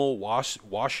normal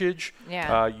washage,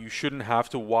 you shouldn't have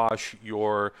to wash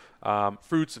your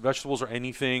fruits, vegetables, or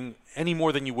anything any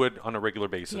more than you would on a regular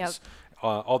basis.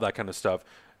 All that kind of stuff.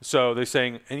 So they're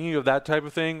saying any of that type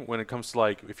of thing, when it comes to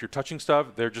like, if you're touching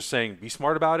stuff, they're just saying be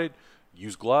smart about it,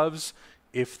 use gloves.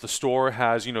 If the store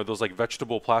has, you know, those like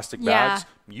vegetable plastic bags,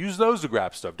 use those to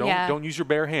grab stuff. Don't use your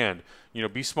bare hand. You know,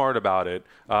 be smart about it.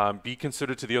 Be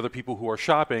considerate to the other people who are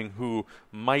shopping who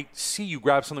might see you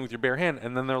grab something with your bare hand,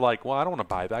 and then they're like, well, I don't want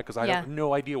to buy that because I have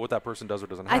no idea what that person does or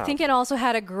doesn't have. I think it also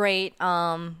had a great,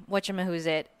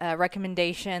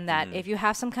 recommendation that if you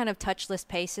have some kind of touchless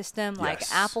pay system like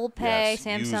Apple Pay,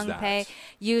 Samsung Pay,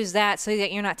 use that so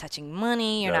that you're not touching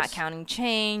money, you're not counting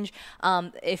change.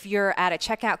 If you're at a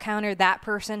checkout counter, that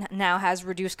person now has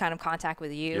reduced kind of contact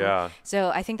with you.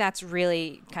 So I think that's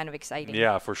really kind of exciting.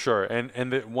 Yeah, for sure.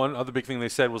 And the one other big thing they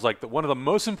said was like one of the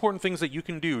most important things that you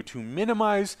can do to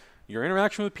minimize your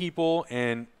interaction with people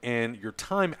and your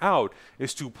time out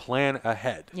is to plan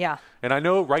ahead. Yeah. And I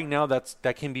know right now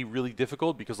that can be really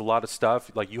difficult because a lot of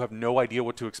stuff, like you have no idea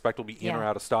what to expect will be in or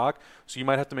out of stock. So you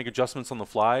might have to make adjustments on the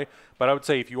fly. But I would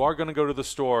say if you are going to go to the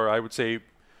store, I would say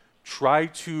try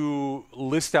to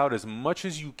list out as much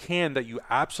as you can that you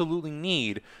absolutely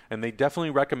need. And they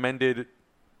definitely recommended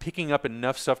picking up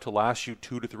enough stuff to last you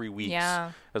 2 to 3 weeks,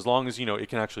 as long as, you know, it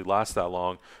can actually last that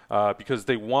long, because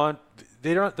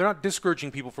they're not discouraging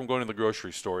people from going to the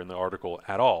grocery store in the article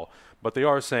at all, but they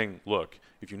are saying, look,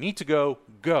 if you need to go,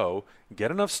 get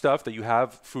enough stuff that you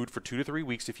have food for 2 to 3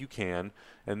 weeks if you can,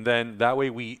 and then that way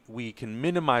we can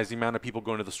minimize the amount of people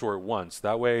going to the store at once.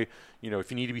 That way, you know, if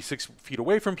you need to be 6 feet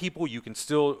away from people, you can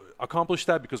still accomplish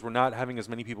that because we're not having as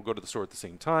many people go to the store at the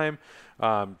same time.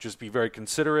 Just be very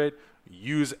considerate.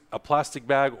 Use a plastic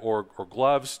bag or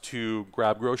gloves to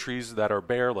grab groceries that are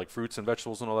bare, like fruits and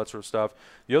vegetables and all that sort of stuff.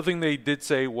 The other thing they did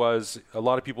say was a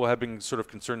lot of people have been sort of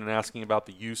concerned and asking about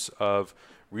the use of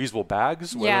reusable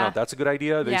bags, whether or not that's a good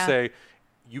idea. They say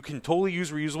you can totally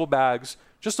use reusable bags.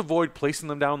 Just avoid placing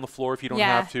them down on the floor if you don't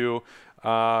have to.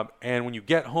 And when you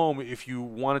get home, if you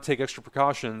want to take extra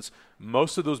precautions,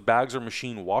 most of those bags are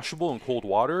machine washable in cold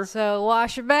water. So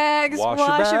wash your bags,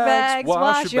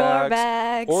 wash your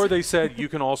bags. Or they said you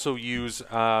can also use,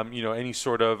 any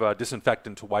sort of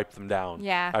disinfectant to wipe them down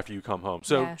after you come home.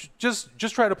 So just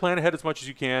try to plan ahead as much as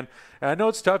you can. And I know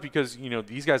it's tough because, you know,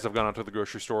 these guys have gone out to the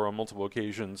grocery store on multiple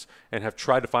occasions and have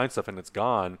tried to find stuff and it's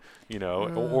gone, you know,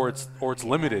 or it's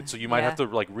limited. So you might have to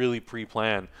like really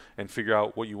pre-plan and figure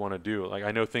out what you want to do. Like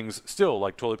I know things still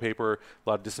like toilet paper, a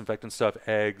lot of disinfectant stuff,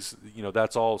 eggs, you know,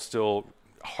 that's all still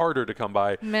harder to come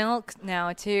by. Milk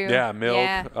now too. Yeah, milk.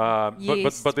 Yeah.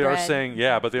 But they are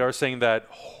saying, that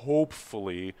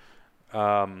hopefully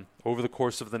over the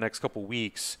course of the next couple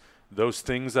weeks, those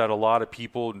things that a lot of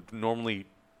people normally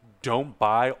don't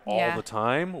buy all the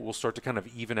time will start to kind of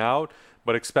even out.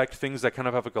 But expect things that kind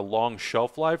of have like a long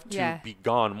shelf life to be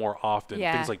gone more often.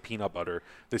 Things like peanut butter,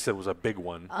 they said was a big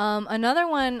one. Another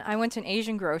one, I went to an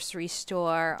Asian grocery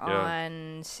store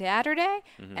on Saturday,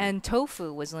 and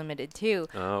tofu was limited too.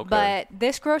 But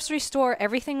this grocery store,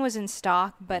 everything was in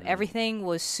stock, but everything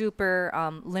was super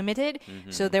limited.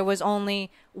 So there was only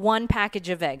one package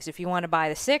of eggs. If you want to buy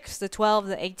the 6, the 12,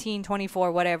 the 18,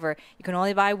 24, whatever, you can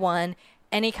only buy one.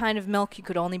 Any kind of milk, you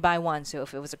could only buy one. So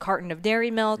if it was a carton of dairy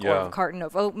milk or a carton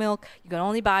of oat milk, you could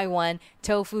only buy one.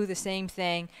 Tofu, the same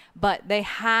thing. But they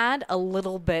had a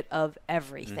little bit of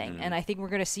everything. And I think we're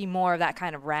going to see more of that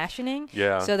kind of rationing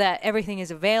so that everything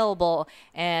is available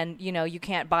and, you know, you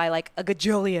can't buy like a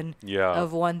gajillion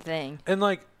of one thing. And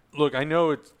like, look, I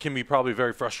know it can be probably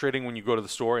very frustrating when you go to the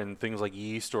store and things like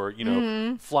yeast or, you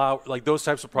know, flour, like those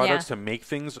types of products to make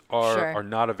things are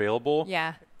not available.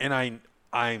 Yeah.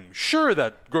 I'm sure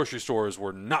that grocery stores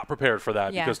were not prepared for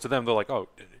that, Yeah. because to them they're like, oh,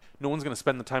 no one's going to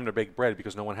spend the time to bake bread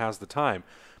because no one has the time.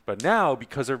 But now,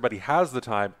 because everybody has the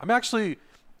time,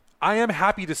 I am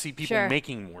happy to see people Sure.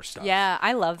 making more stuff. Yeah,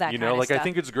 I love that. You kind know, of like, I stuff.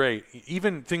 think it's great.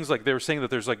 Even things like they were saying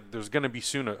that there's going to be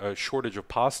soon a shortage of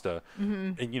pasta,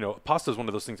 Mm-hmm. and you know, pasta is one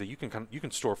of those things that you can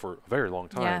store for a very long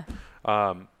time.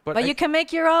 But you can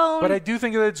make your own. But I do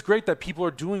think that it's great that people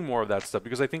are doing more of that stuff,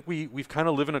 because I think we've kind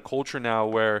of live in a culture now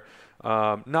where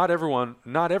not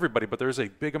everybody, but there's a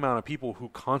big amount of people who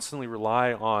constantly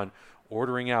rely on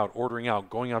ordering out,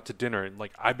 going out to dinner. And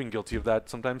like, I've been guilty of that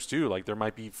sometimes too. Like, there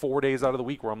might be 4 days out of the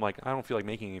week where I'm like, I don't feel like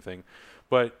making anything.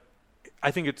 But I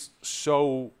think it's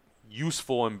so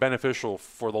useful and beneficial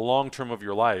for the long term of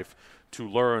your life to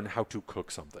learn how to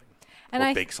cook something.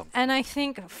 Or bake something. And I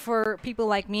think for people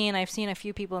like me, and I've seen a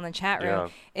few people in the chat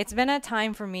room, it's been a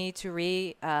time for me to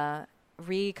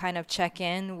kind of check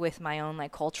in with my own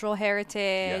like cultural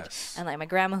heritage. Yes. And like my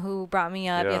grandma who brought me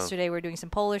up yesterday, we're doing some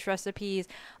Polish recipes.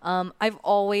 I've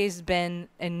always been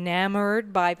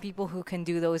enamored by people who can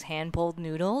do those hand pulled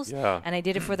noodles. Yeah. And I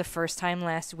did it for the first time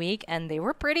last week, and they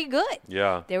were pretty good.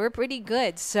 Yeah. They were pretty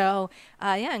good. So,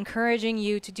 encouraging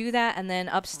you to do that. And then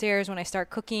upstairs, when I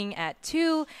start cooking at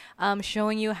 2,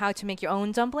 showing you how to make your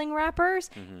own dumpling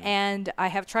wrappers. Mm-hmm. And I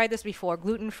have tried this before,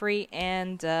 gluten-free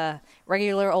and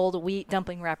regular old wheat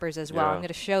dumpling wrappers as well. Yeah. I'm going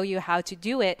to show you how to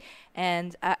do it.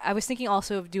 And I was thinking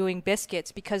also of doing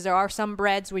biscuits, because there are some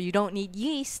breads where you don't need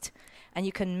yeast, and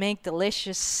you can make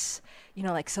delicious,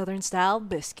 like Southern-style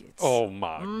biscuits. Oh,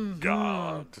 my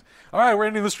God. All right, we're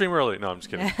ending the stream early. No, I'm just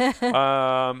kidding.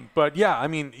 But, yeah, I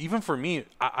mean, even for me,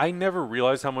 I never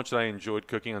realized how much that I enjoyed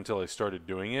cooking until I started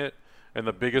doing it. And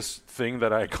the biggest thing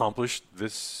that I accomplished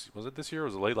this year?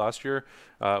 Was it late last year?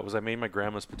 Was I made my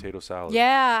grandma's potato salad.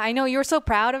 Yeah, I know. You were so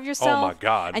proud of yourself. Oh, my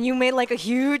God. And you made like a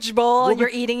huge bowl, and you're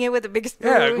eating it with a big spoon.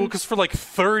 Yeah, well, because for like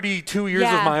 32 years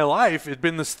Yeah. of my life, it'd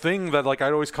been this thing that like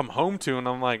I'd always come home to, and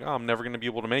I'm like, oh, I'm never going to be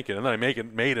able to make it. And then I made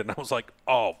it, and I was like,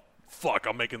 oh, fuck,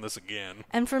 I'm making this again.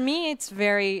 And for me, it's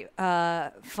very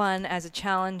fun as a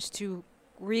challenge to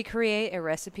recreate a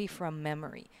recipe from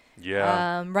memory.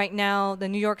 Yeah. Right now, the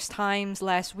New York Times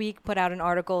last week put out an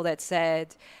article that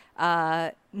said,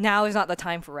 now is not the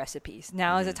time for recipes.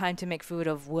 Now is the time to make food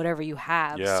of whatever you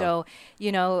have. Yeah. So,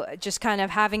 just kind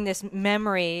of having this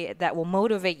memory that will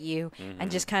motivate you, and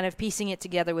just kind of piecing it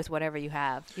together with whatever you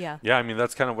have. Yeah. Yeah, I mean,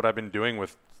 that's kind of what I've been doing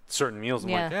with certain meals.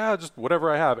 I'm like, Yeah. just whatever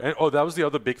I have. And that was the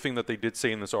other big thing that they did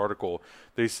say in this article.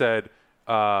 They said,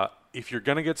 if you're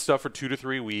going to get stuff for 2 to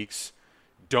 3 weeks,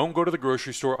 don't go to the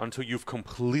grocery store until you've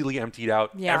completely emptied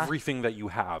out everything that you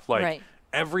have. Like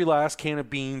every last can of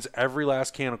beans, every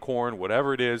last can of corn,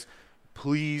 whatever it is,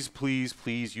 please, please,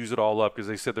 please use it all up. Because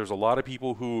they said there's a lot of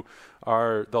people who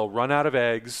they'll run out of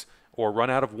eggs or run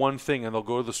out of one thing, and they'll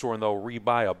go to the store and they'll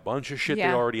rebuy a bunch of shit they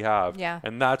already have. Yeah.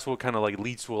 And that's what kind of like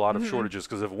leads to a lot of shortages.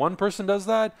 Because if one person does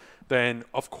that, then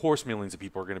of course millions of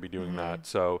people are going to be doing that.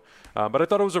 So, but I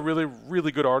thought it was a really,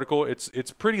 really good article. It's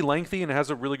pretty lengthy, and it has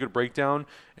a really good breakdown.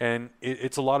 And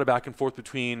it's a lot of back and forth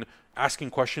between asking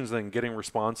questions and then getting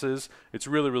responses. It's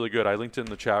really, really good. I linked it in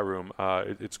the chat room.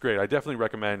 It's great. I definitely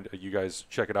recommend you guys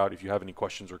check it out if you have any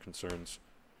questions or concerns.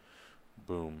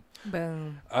 Boom.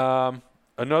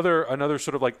 Another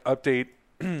sort of like update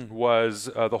was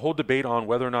the whole debate on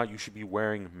whether or not you should be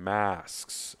wearing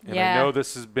masks. And I know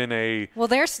this has been Well,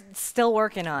 they're still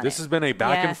working on it. This has been a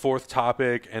back and forth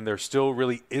topic, and there still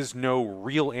really is no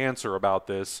real answer about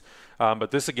this. But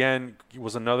this, again,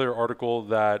 was another article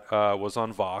that was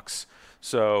on Vox,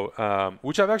 so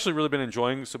which I've actually really been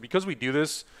enjoying. So because we do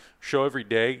this show every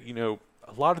day, a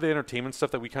lot of the entertainment stuff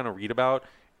that we kind of read about,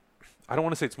 I don't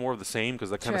want to say it's more of the same, because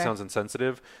that kind of sounds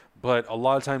insensitive, but a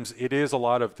lot of times it is a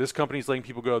lot of this company's letting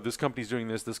people go, this company's doing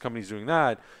this company's doing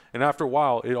that, and after a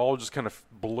while it all just kind of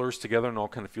blurs together and all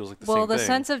kind of feels like the same thing. Well, the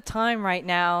sense of time right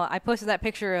now, I posted that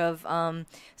picture of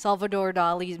Salvador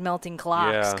Dali's melting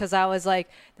clocks, because I was like,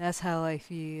 that's how I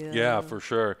feel. Yeah, for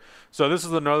sure. So this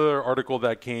is another article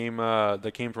that came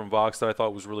from Vox that I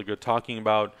thought was really good, talking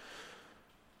about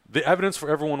the evidence for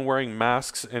everyone wearing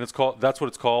masks, and that's what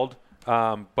it's called.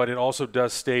 But it also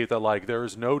does state that like there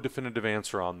is no definitive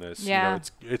answer on this. Yeah.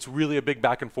 It's really a big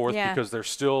back and forth because they're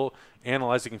still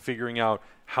analyzing and figuring out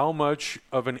how much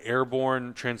of an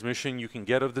airborne transmission you can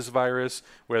get of this virus,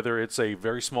 whether it's a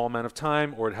very small amount of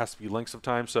time or it has to be lengths of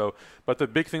time. So, but the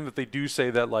big thing that they do say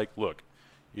that like, look,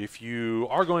 if you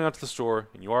are going out to the store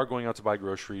and you are going out to buy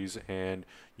groceries and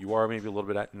you are maybe a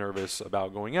little bit nervous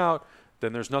about going out,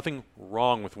 then there's nothing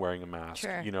wrong with wearing a mask.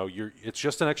 Sure. You know, it's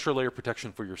just an extra layer of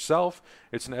protection for yourself.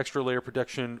 It's an extra layer of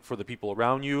protection for the people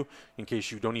around you in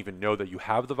case you don't even know that you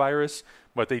have the virus.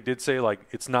 But they did say, like,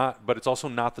 it's also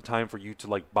not the time for you to,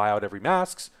 like, buy out every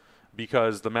masks,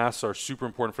 because the masks are super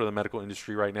important for the medical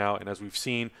industry right now. And as we've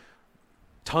seen,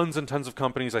 tons and tons of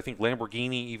companies, I think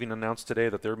Lamborghini even announced today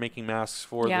that they're making masks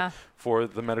for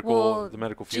the medical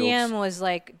fields. GM was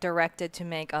like directed to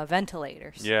make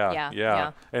ventilators.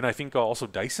 Yeah. And I think also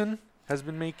Dyson has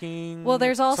been making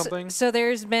there's also something. So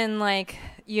there's been like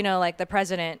the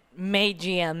president made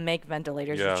GM make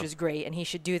ventilators, which is great, and he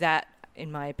should do that, in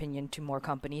my opinion, to more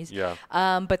companies.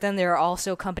 But then there are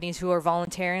also companies who are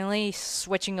voluntarily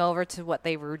switching over to what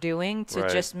they were doing to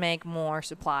just make more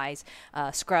supplies,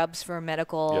 scrubs for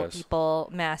medical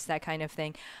people, masks, that kind of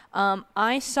thing.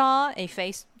 I saw a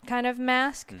face kind of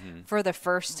mask for the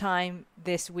first time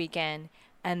this weekend,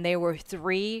 and there were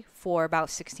 3 for about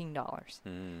 $16,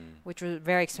 which was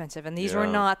very expensive. And these were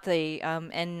not the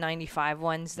N95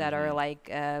 ones that are like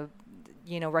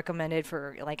recommended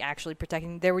for like actually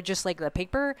protecting. They were just like the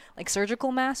paper, like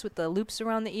surgical masks with the loops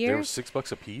around the ears. They were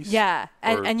 $6 a piece. Yeah,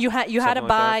 and you had to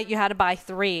buy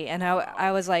 3, and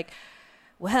I was like,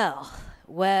 well.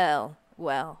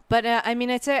 But I mean,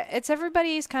 it's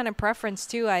everybody's kind of preference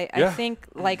too. I think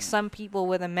like some people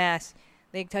with a mask,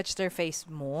 they touch their face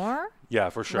more. Yeah,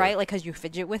 for sure. Right, like because you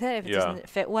fidget with it if it doesn't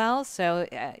fit well. So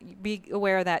be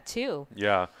aware of that too.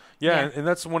 Yeah. And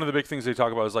that's one of the big things they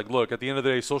talk about is like, look, at the end of the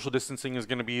day, social distancing is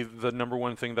going to be the number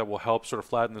one thing that will help sort of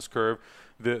flatten this curve.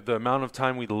 The amount of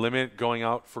time we limit going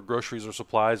out for groceries or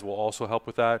supplies will also help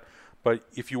with that. But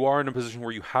if you are in a position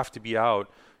where you have to be out,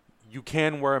 you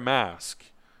can wear a mask.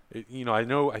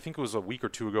 I think it was a week or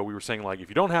 2 ago we were saying, like, if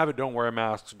you don't have it, don't wear a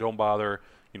mask, don't bother,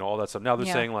 all that stuff. Now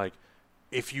they're saying, like,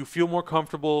 if you feel more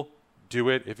comfortable, do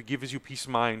it. If it gives you peace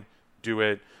of mind, do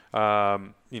it.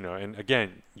 And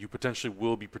again, you potentially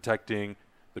will be protecting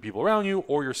the people around you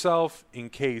or yourself in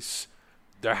case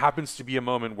there happens to be a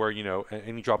moment where,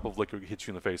 any drop of liquid hits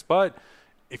you in the face. But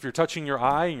if you're touching your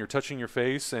eye and you're touching your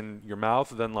face and your mouth,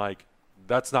 then, like,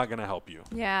 that's not going to help you.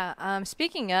 Yeah.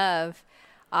 Speaking of,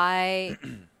 I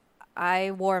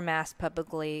wore a mask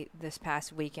publicly this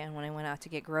past weekend when I went out to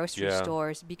get grocery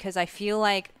stores because I feel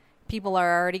like people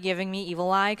are already giving me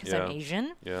evil eye because I'm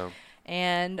Asian. Yeah.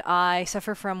 And I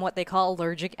suffer from what they call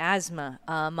allergic asthma.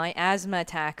 My asthma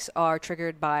attacks are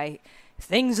triggered by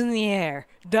things in the air,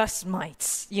 dust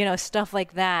mites, stuff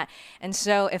like that. And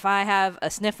so if I have a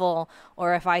sniffle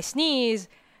or if I sneeze,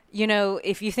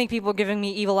 if you think people are giving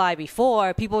me evil eye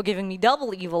before, people are giving me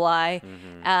double evil eye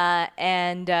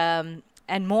and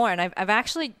more. And I've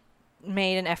actually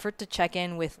made an effort to check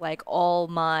in with like all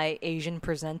my Asian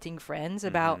presenting friends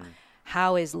about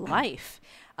how is life.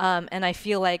 And I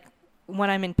feel like when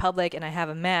I'm in public and I have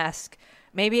a mask,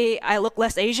 maybe I look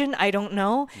less Asian. I don't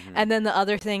know. And then the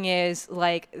other thing is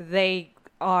like they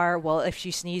are, well, if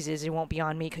she sneezes, it won't be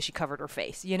on me because she covered her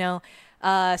face,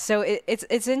 So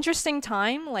it's interesting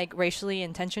time, like racially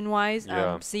and tension-wise.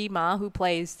 Ma, who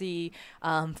plays the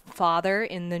father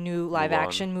in the new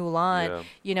live-action Mulan,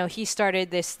 he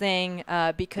started this thing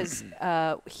because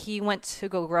he went to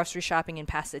go grocery shopping in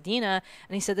Pasadena,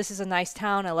 and he said, this is a nice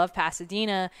town, I love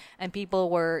Pasadena, and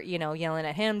people were, yelling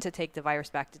at him to take the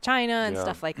virus back to China and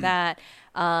stuff like that.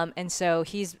 And so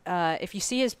he's, if you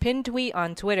see his pinned tweet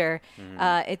on Twitter,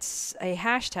 it's a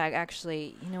hashtag,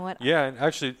 actually. You know what? Yeah, and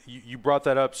actually, you brought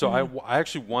that up. So I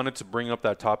actually wanted to bring up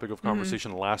that topic of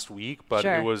conversation last week, but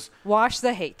it was... Wash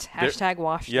the hate. Hashtag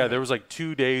wash the hate. Yeah, there was like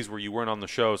 2 days where you weren't on the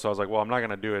show, so I was like, well, I'm not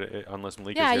going to do it unless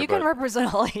Malika's here. Yeah, you can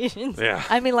represent all Asians. Yeah.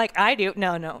 I mean, like I do.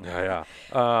 No. Yeah.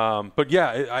 But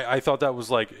yeah, I thought that was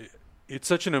like... It's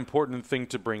such an important thing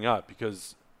to bring up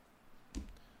because...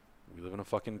 we live in a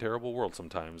fucking terrible world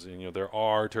sometimes, and there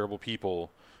are terrible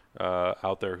people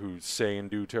out there who say and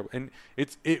do terrible, and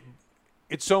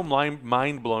it's so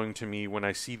mind blowing to me when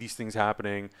I see these things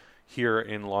happening here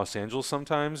in Los Angeles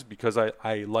sometimes, because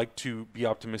I like to be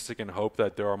optimistic and hope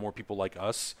that there are more people like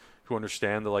us who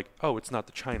understand that, like, oh, it's not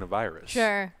the China virus.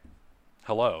 Sure.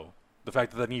 Hello. The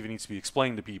fact that that even needs to be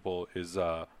explained to people is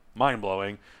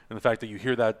mind-blowing, and the fact that you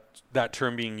hear that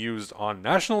term being used on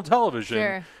national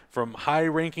television from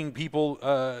high-ranking people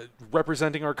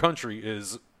representing our country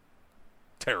is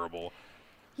terrible.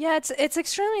 Yeah, it's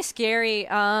extremely scary.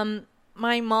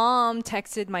 My mom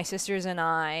texted my sisters and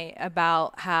I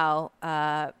about how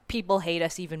people hate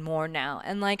us even more now,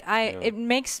 and like it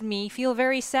makes me feel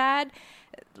very sad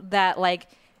that like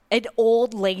an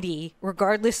old lady,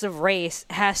 regardless of race,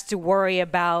 has to worry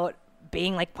about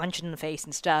being like punched in the face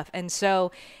and stuff. And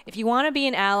so if you want to be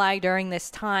an ally during this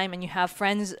time and you have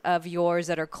friends of yours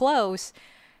that are close,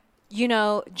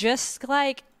 just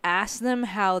like ask them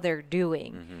how they're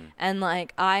doing. And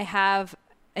like I have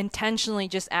intentionally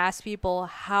just asked people,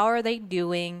 how are they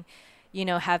doing?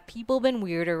 Have people been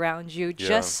weird around you,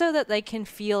 just so that they can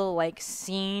feel like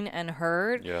seen and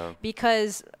heard?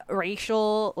 Because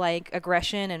racial like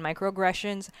aggression and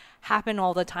microaggressions happen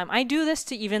all the time. I do this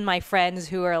to even my friends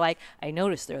who are like, I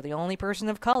noticed they're the only person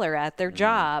of color at their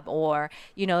job, or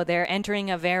they're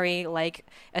entering a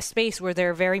space where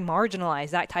they're very marginalized,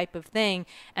 that type of thing.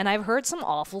 And I've heard some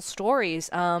awful stories.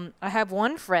 I have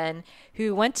one friend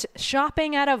who went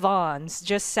shopping at a Vons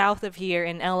just south of here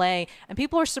in LA, and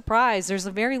people are surprised. There's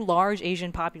a very large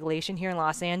Asian population here in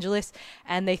Los Angeles,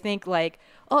 and they think like,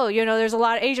 oh, there's a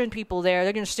lot of Asian people there.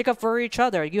 They're going to stick up for each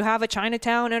other. You have a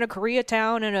Chinatown and a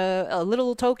Koreatown and a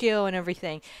little Tokyo and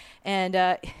everything.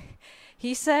 And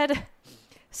he said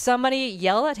somebody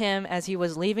yelled at him as he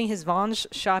was leaving his Vons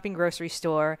shopping grocery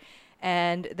store,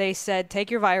 and they said,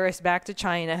 take your virus back to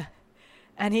China.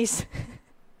 And he's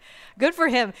good for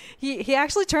him. He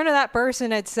actually turned to that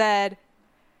person and said,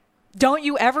 don't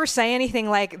you ever say anything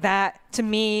like that to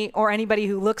me or anybody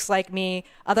who looks like me.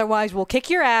 Otherwise, we'll kick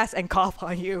your ass and cough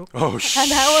on you. Oh, shit.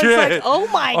 And that was like, oh,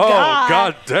 my God. Oh,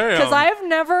 God damn. Because I've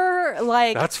never,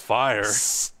 that's fire.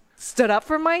 Stood up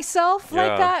for myself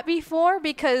like that before,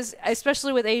 because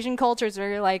especially with Asian cultures where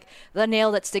you're like, the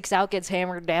nail that sticks out gets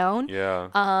hammered down.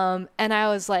 And I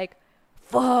was like,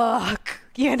 fuck.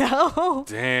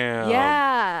 Damn.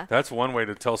 Yeah. That's one way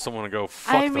to tell someone to go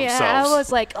fuck themselves. I was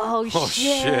like, oh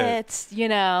shit.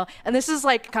 And this is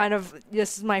like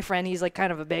this is my friend. He's like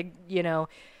kind of a big,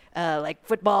 like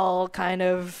football kind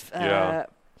of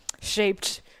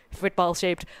football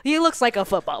shaped. He looks like a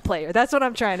football player. That's what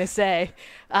I'm trying to say.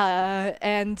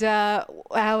 And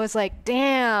I was like,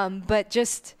 damn, but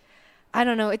just, I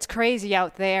don't know. It's crazy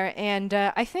out there. And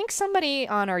I think somebody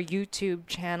on our YouTube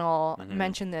channel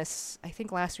mentioned this, I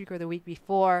think last week or the week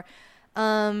before.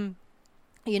 I'm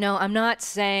not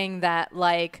saying that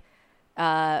like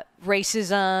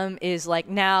racism is like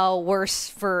now worse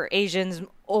for Asians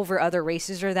over other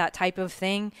races or that type of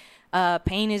thing.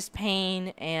 Pain is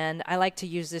pain. And I like to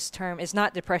use this term. It's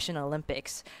not Depression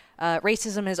Olympics.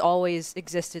 Racism has always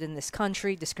existed in this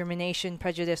country, discrimination,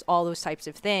 prejudice, all those types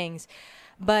of things.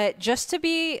 But just to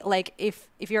be like, if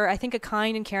you're, I think, a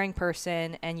kind and caring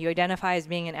person and you identify as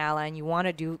being an ally and you want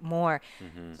to do more,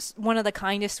 one of the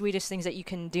kindest, sweetest things that you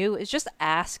can do is just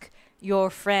ask your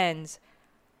friends,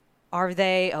 are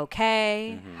they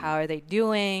okay? How are they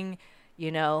doing?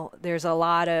 There's a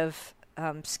lot of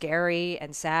scary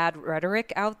and sad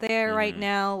rhetoric out there right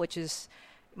now, which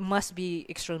must be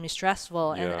extremely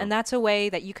stressful. And that's a way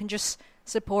that you can just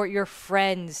support your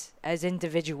friends as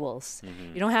individuals.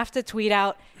 You don't have to tweet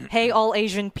out, hey, all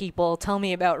Asian people, tell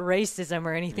me about racism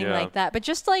or anything like that. But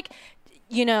just like,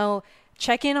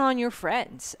 check in on your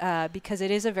friends because it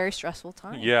is a very stressful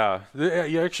time. Yeah.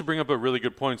 You actually bring up a really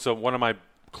good point. So one of my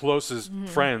closest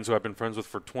friends who I've been friends with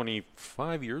for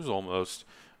 25 years almost,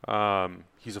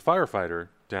 he's a firefighter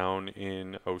down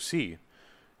in OC,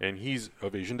 and he's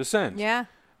of Asian descent. Yeah.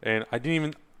 And I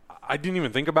didn't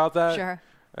even think about that. Sure.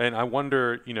 And I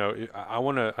wonder,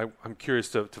 I'm curious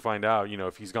to find out,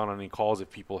 if he's gone on any calls, if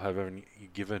people have ever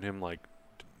given him like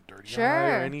dirty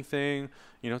eye or anything.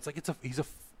 It's like he's a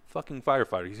fucking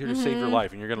firefighter. He's here to save your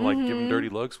life, and you're gonna like give him dirty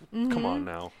looks. Come on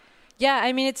now. Yeah,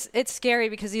 I mean it's scary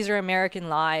because these are American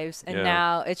lives, and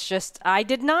now it's just I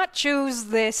did not choose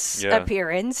this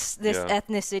appearance, this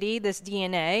ethnicity, this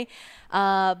DNA,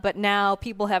 but now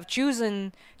people have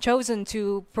chosen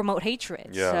to promote hatred.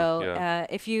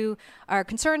 If you are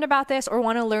concerned about this or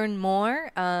want to learn more,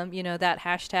 that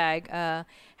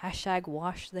hashtag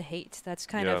wash the hate. That's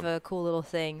kind of a cool little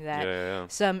thing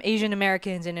that some Asian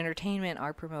Americans in entertainment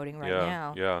are promoting right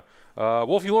now. Yeah.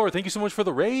 Wolfie Laura, thank you so much for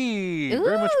the raid.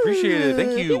 Very much appreciated.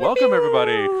 Thank you. Welcome,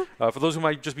 everybody. For those who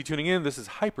might just be tuning in, this is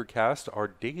HyperCast, our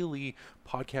daily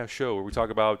podcast show where we talk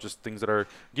about just things that are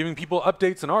giving people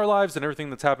updates in our lives and everything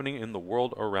that's happening in the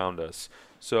world around us.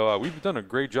 So we've done a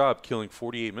great job killing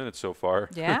 48 minutes so far.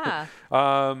 Yeah.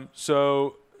 I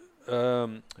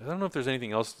don't know if there's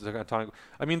anything else to talk about.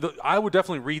 I mean, I would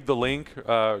definitely read the link.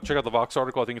 Check out the Vox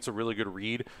article. I think it's a really good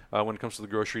read when it comes to the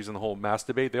groceries and the whole mass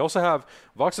debate. They also have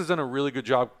Vox has done a really good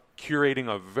job curating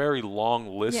a very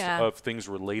long list of things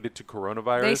related to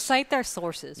coronavirus. They cite their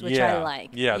sources, which I like.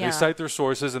 Yeah, they cite their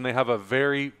sources, and they have a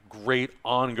very great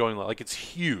ongoing, like it's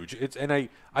huge.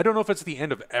 I don't know if it's at the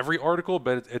end of every article,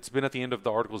 but it's been at the end of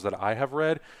the articles that I have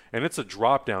read, and it's a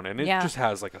drop down, and it just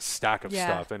has like a stack of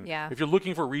stuff. And if you're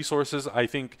looking for resources, I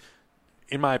think,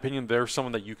 in my opinion, there's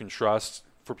someone that you can trust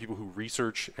for people who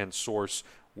research and source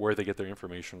where they get their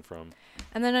information from.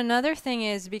 And then another thing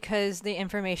is, because the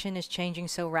information is changing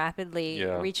so rapidly,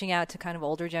 reaching out to kind of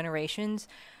older generations.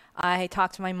 I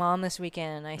talked to my mom this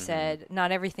weekend, and I said,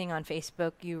 not everything on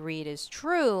Facebook you read is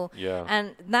true. Yeah.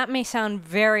 And that may sound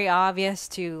very obvious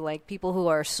to like people who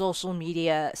are social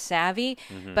media savvy,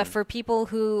 but for people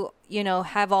who, you know,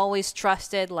 have always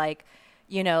trusted like,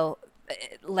 you know,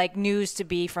 like news to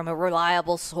be from a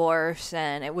reliable source,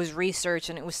 and it was researched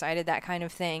and it was cited, that kind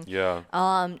of thing. Yeah.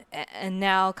 And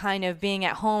now kind of being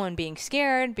at home and being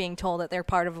scared, being told that they're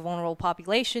part of a vulnerable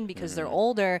population because they're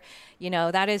older, you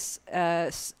know, that is,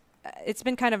 it's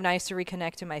been kind of nice to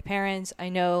reconnect to my parents. I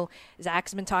know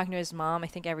Zach's been talking to his mom, I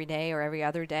think every day or every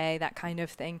other day, that kind of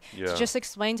thing. Yeah. To just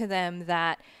explain to them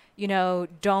that, you know,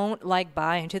 don't like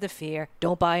buy into the fear,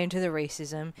 don't buy into the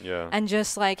racism, and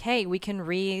just like, hey, we can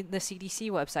read the CDC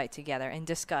website together and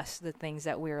discuss the things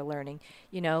that we're learning.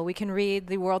 You know, we can read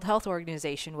the World Health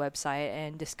Organization website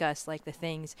and discuss like the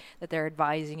things that they're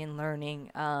advising and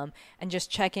learning, and just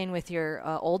check in with your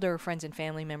older friends and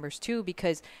family members too,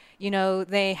 because, you know,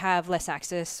 they have less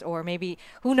access, or maybe,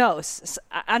 who knows?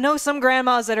 I know some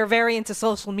grandmas that are very into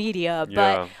social media,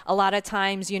 but a lot of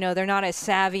times, you know, they're not as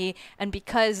savvy, and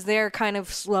because they're kind of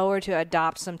slower to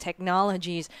adopt some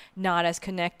technologies, not as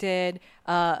connected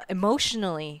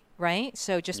emotionally, right?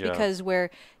 So just because we're,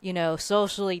 you know,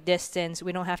 socially distanced,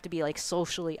 we don't have to be like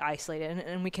socially isolated,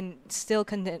 and we can still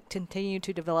continue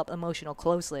to develop emotional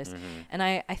closeness. And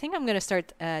I think I'm going to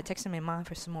start texting my mom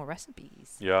for some more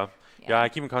recipes. Yeah, I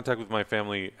keep in contact with my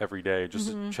family every day just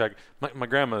to check. My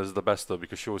grandma is the best, though,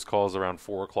 because she always calls around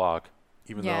 4 o'clock,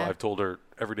 even though I've told her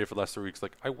every day for the last 3 weeks,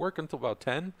 like, I work until about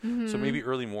 10, so maybe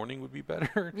early morning would be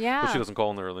better. Yeah. But she doesn't call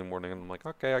in the early morning, and I'm like,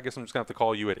 okay, I guess I'm just going to have to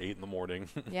call you at 8 in the morning.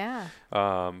 Yeah.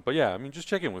 But yeah, I mean, just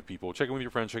check in with people. Check in with your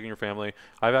friends, check in with your family.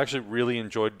 I've actually really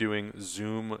enjoyed doing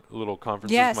Zoom little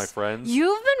conferences with my friends.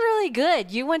 You've been really good.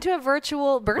 You went to a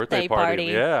virtual birthday party.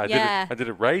 Yeah, I did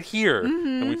it right here.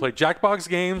 And we played Jackbox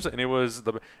games, and it was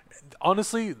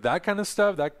honestly, that kind of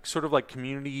stuff, that sort of like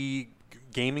community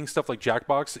gaming stuff like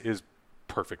Jackbox is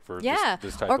perfect for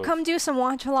this type or of... come do some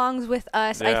watch-alongs with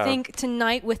us. I think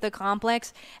tonight with the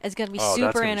complex is going to be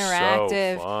super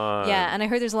interactive. So fun. Yeah, and I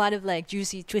heard there's a lot of like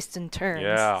juicy twists and turns.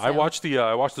 Yeah, so. I watched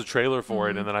the trailer for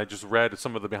it, and then I just read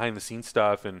some of the behind-the-scenes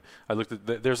stuff, and I looked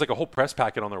at there's like a whole press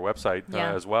packet on their website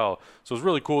as well. So it was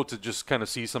really cool to just kind of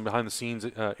see some behind-the-scenes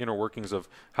inner workings of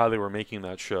how they were making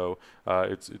that show.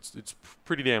 It's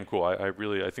pretty damn cool. I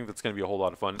think that's going to be a whole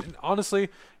lot of fun. And honestly,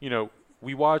 you know,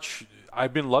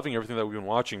 I've been loving everything that we've been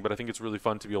watching, but I think it's really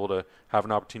fun to be able to have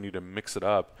an opportunity to mix it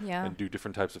up and do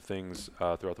different types of things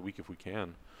throughout the week if we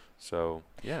can. So,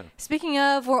 yeah. Speaking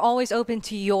of, we're always open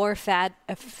to your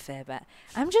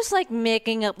I'm just like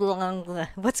making up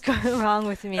what's going wrong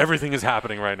with me? Everything is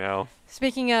happening right now.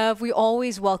 Speaking of, we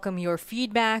always welcome your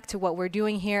feedback to what we're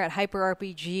doing here at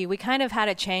HyperRPG. We kind of had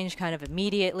to change kind of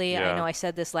immediately. I know I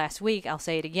said this last week. I'll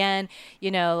say it again.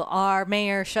 You know, our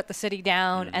mayor shut the city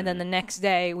down, and then the next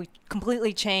day we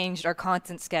completely changed our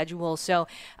content schedule. So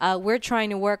we're trying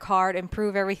to work hard,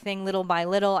 improve everything little by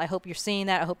little. I hope you're seeing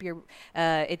that. I hope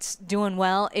it's doing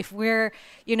well. If we're,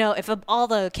 you know, if all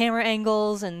the camera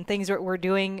angles and things that we're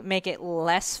doing make it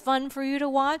less fun for you to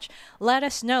watch, let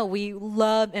us know. We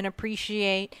love and appreciate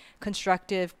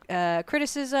constructive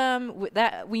criticism.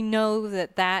 That we know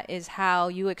that is how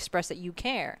you express that you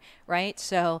care, right?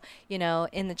 So, you know,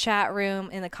 in the chat room,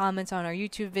 in the comments on our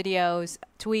YouTube videos,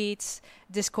 tweets,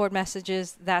 Discord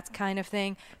messages, that kind of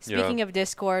thing. Speaking of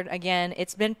Discord, again,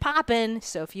 it's been popping.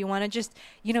 So if you want to just,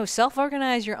 you know,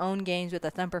 self-organize your own games with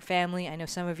the Thumper family, I know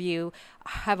some of you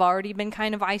have already been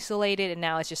kind of isolated, and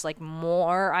now it's just like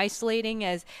more isolating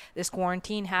as this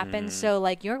quarantine happens. So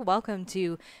like, you're welcome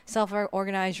to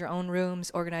self-organize your own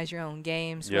rooms, organize your own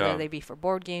games, whether they be for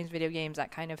board games, video games,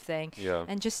 that kind of thing.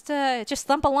 And just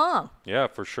thump along. Yeah,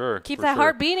 for sure. Keep that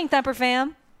heart beating, Thumper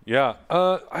fam. Yeah.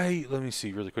 Let me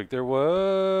see really quick. There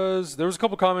was a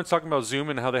couple comments talking about Zoom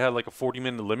and how they had like a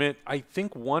 40-minute limit. I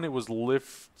think it was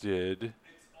lifted. It's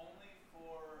only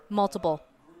for multiple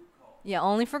group calls. Yeah,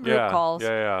 only for group calls.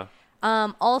 Yeah.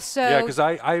 Also. Yeah, because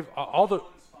I've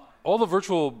all the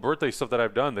virtual birthday stuff that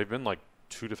I've done, they've been like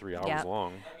 2 to 3 hours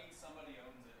long. That means somebody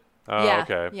owns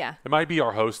it. Okay. Yeah. It might be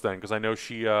our host then, because I know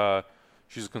she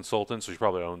She's a consultant, so she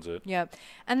probably owns it. Yep.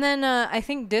 And then I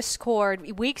think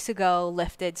Discord weeks ago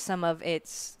lifted some of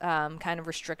its kind of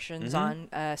restrictions on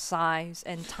size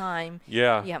and time.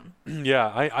 Yeah. Yep.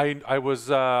 Yeah. I was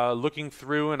looking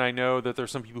through, and I know that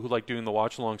there's some people who like doing the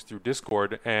watch-alongs through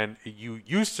Discord, and you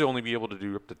used to only be able to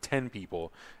do up to 10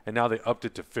 people, and now they upped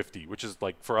it to 50, which is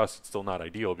like, for us, it's still not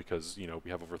ideal because, you know,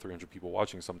 we have over 300 people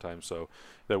watching sometimes, so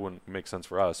that wouldn't make sense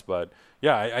for us. But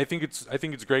yeah, I think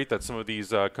it's great that some of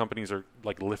these companies are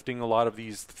like lifting a lot of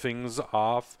these things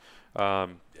off.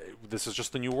 This is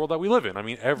just the new world that we live in. I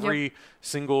mean, every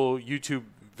single YouTube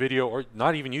video, or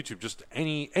not even YouTube, just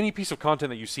any piece of content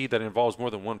that you see that involves more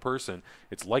than one person,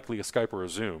 it's likely a Skype or a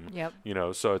Zoom. Yep. You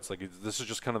know, so it's like this is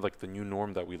just kind of like the new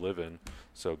norm that we live in.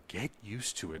 So get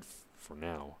used to it for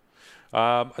now.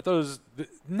 I thought it was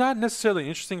not necessarily an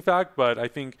interesting fact, but I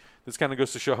think this kind of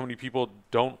goes to show how many people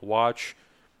don't watch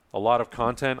a lot of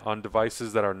content on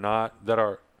devices that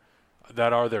are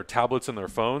their tablets and their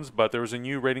phones. But there was a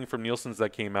new rating from Nielsen's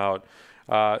that came out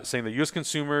saying that U.S.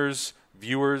 consumers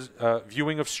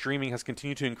viewing of streaming has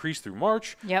continued to increase through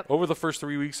March. Yep. Over the first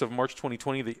 3 weeks of March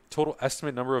 2020, the total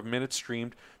estimate number of minutes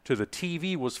streamed to the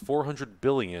TV was 400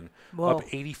 billion, Whoa. up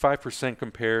 85%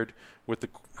 compared with the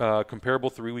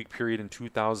comparable 3-week period in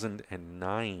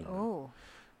 2009. Oh.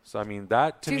 So, I mean,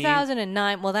 that to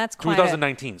 2009. Well, that's quite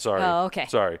 2019, sorry. Oh, okay.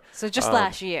 Sorry. So just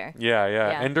last year. Yeah.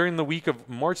 Yeah. And during the week of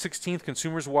March 16th,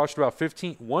 consumers watched about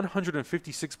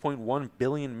 156.1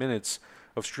 billion minutes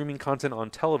of streaming content on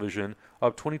television,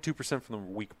 up 22% from the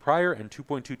week prior and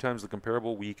 2.2 times the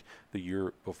comparable week the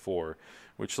year before,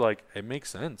 which, like, it makes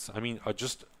sense. I mean,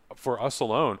 just for us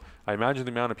alone, I imagine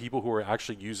the amount of people who are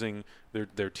actually using their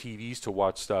TVs to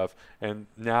watch stuff. And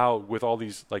now with all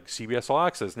these, like, CBS All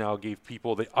Access now gave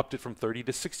people, they upped it from 30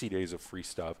 to 60 days of free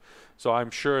stuff. So I'm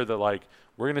sure that, like,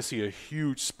 we're going to see a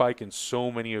huge spike in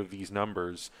so many of these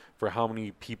numbers for how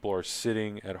many people are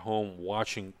sitting at home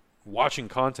watching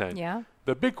content. Yeah.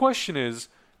 The big question is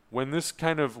when this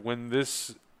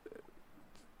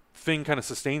thing kind of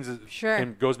sustains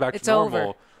and goes back to normal,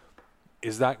 over.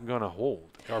 Is that going to hold?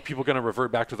 Are people going to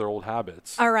revert back to their old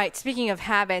habits? All right. Speaking of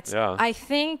habits, I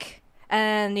think,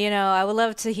 and, you know, I would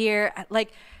love to hear,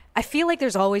 like, I feel like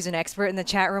there's always an expert in the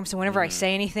chat room. So whenever I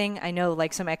say anything, I know,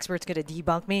 like, some expert's going to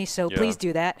debunk me. So please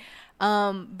do that.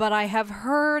 But I have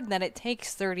heard that it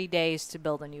takes 30 days to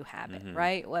build a new habit,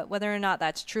 right? Whether or not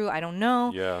that's true, I don't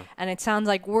know. Yeah. And it sounds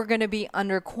like we're going to be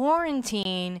under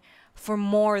quarantine for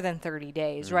more than 30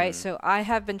 days, right? So I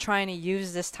have been trying to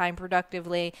use this time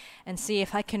productively and see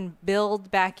if I can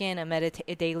build back in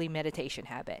a daily meditation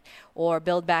habit, or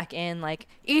build back in, like,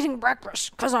 eating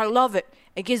breakfast because I love it.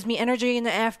 It gives me energy in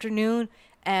the afternoon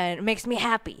and it makes me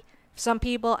happy. Some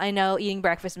people, I know, eating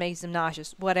breakfast makes them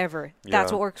nauseous. Whatever. That's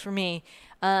what works for me.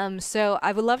 So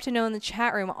I would love to know in the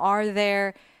chat room, are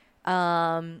there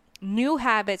new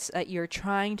habits that you're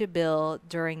trying to build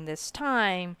during this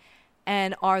time?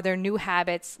 And are there new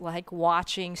habits like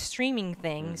watching streaming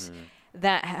things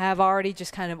that have already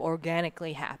just kind of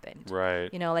organically happened?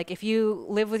 Right. You know, like, if you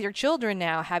live with your children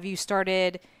now, have you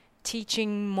started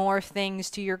teaching more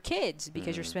things to your kids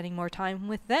because you're spending more time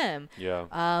with them? Yeah.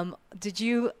 I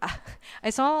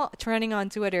saw trending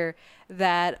on Twitter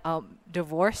that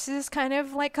divorces kind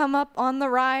of, like, come up on the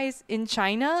rise in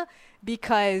China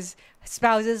because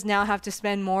spouses now have to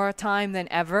spend more time than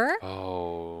ever.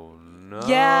 Oh, no.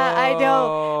 Yeah, I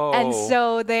know. And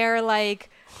so they're like,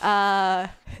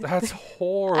 that's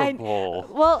horrible.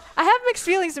 Well, I have mixed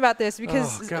feelings about this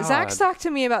because God. Zach's talked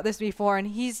to me about this before, and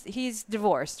he's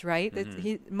divorced, right?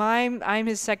 I'm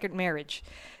his second marriage.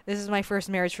 This is my first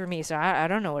marriage for me, so I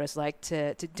don't know what it's like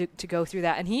to go through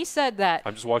that. And he said that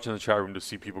I'm just watching the chat room to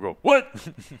see people go, what?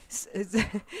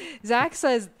 Zach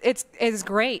says it's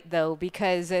great, though,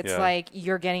 because it's like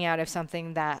you're getting out of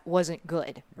something that wasn't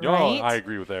good, right? I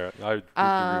agree with that.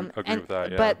 I agree with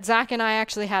that, yeah. But Zach and I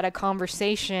actually had a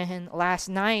conversation last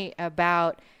night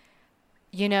about,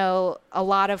 you know, a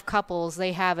lot of couples,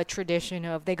 they have a tradition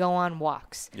of they go on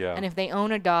walks. Yeah. And if they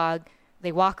own a dog,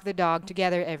 they walk the dog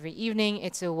together every evening.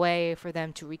 It's a way for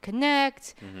them to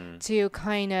reconnect, to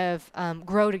kind of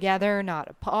grow together, not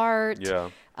apart. Yeah.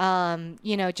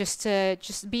 You know, just to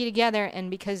be together.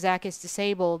 And because Zach is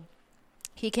disabled,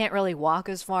 he can't really walk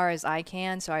as far as I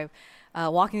can. So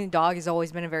walking the dog has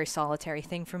always been a very solitary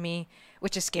thing for me,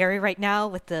 which is scary right now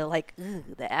with the, like,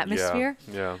 the atmosphere.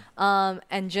 Yeah.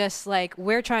 And just, like,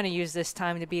 we're trying to use this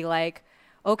time to be like,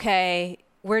 okay,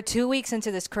 we're 2 weeks into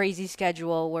this crazy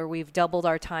schedule where we've doubled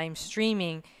our time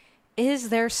streaming. Is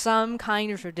there some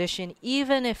kind of tradition,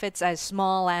 even if it's as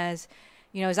small as,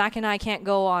 you know, Zach and I can't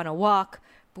go on a walk,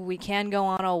 but we can go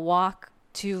on a walk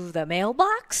to the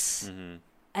mailbox?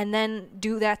 and then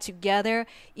do that together,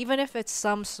 even if it's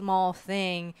some small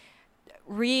thing,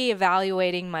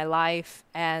 reevaluating my life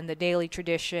and the daily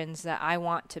traditions that I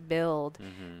want to build.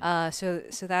 So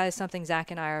that is something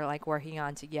Zach and I are like working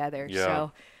on together. Yeah.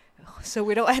 So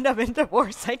we don't end up in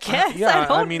divorce, I guess. Yeah, I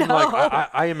don't mean, know. like,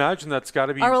 I imagine that's got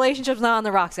to be. Our relationship's not on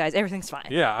the rocks, guys. Everything's fine.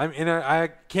 Yeah, I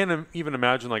can't even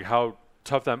imagine like how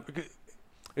tough that.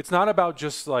 It's not about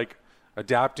just like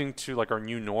adapting to like our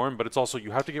new norm, but it's also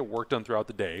you have to get work done throughout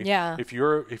the day. Yeah. If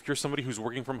you're somebody who's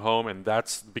working from home and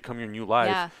that's become your new life.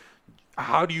 Yeah.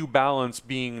 How do you balance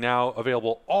being now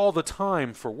available all the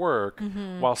time for work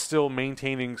while still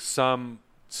maintaining some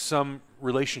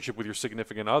relationship with your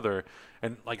significant other?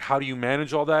 And like, how do you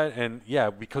manage all that? And yeah,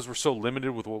 because we're so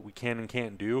limited with what we can and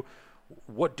can't do,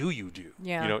 what do you do?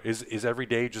 Yeah. You know, is every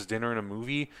day just dinner and a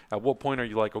movie? At what point are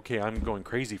you like, okay, I'm going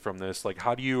crazy from this? Like,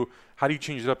 how do you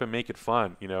change it up and make it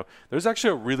fun? You know, there's actually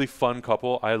a really fun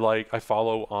couple I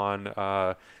follow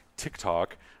on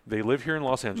TikTok. They live here in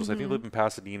Los Angeles. I think they live in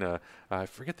Pasadena. I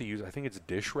forget the use. I think it's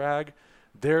Dish Rag.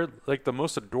 They're like the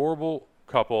most adorable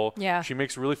couple. Yeah. She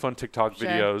makes really fun TikTok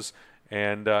videos.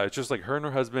 And it's just like her and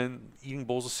her husband eating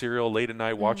bowls of cereal late at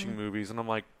night, watching movies. And I'm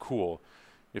like, cool.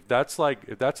 If that's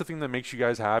the thing that makes you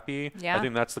guys happy, I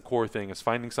think that's the core thing, is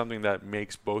finding something that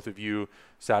makes both of you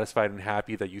satisfied and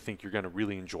happy that you think you're going to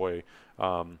really enjoy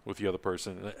with the other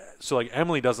person. So like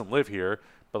Emily doesn't live here,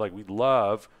 but like we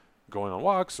love going on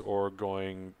walks or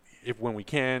going, when we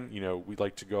can, you know, we'd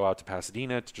like to go out to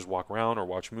Pasadena to just walk around or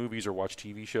watch movies or watch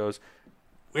TV shows.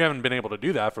 We haven't been able to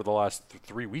do that for the last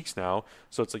 3 weeks now.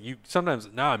 So it's like sometimes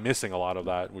now I'm missing a lot of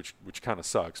that, which kind of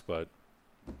sucks, but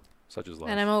such is life.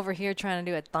 And I'm over here trying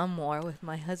to do a thumb war with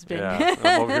my husband. Yeah,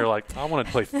 I'm over here like, I want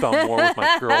to play thumb war with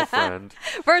my girlfriend.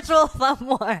 Virtual thumb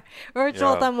war.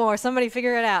 Thumb war. Somebody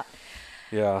figure it out.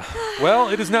 Yeah. Well,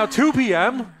 it is now 2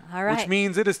 p.m., All right. which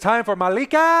means it is time for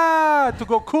Malika to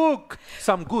go cook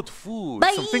some good food,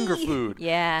 some finger food.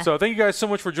 Yeah. So thank you guys so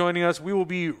much for joining us. We will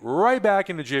be right back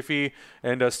in a jiffy,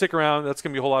 and stick around. That's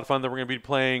going to be a whole lot of fun. Then we're going to be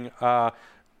playing, God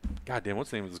damn, what's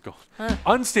the name of this goal?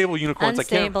 Unstable Unicorns. I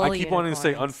keep wanting to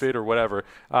say unfit or whatever.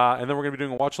 And then we're going to be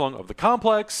doing a watch along of The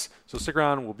Complex. So stick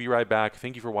around. We'll be right back.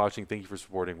 Thank you for watching. Thank you for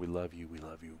supporting. We love you. We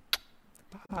love you.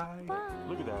 Bye.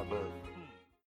 Look at that, look.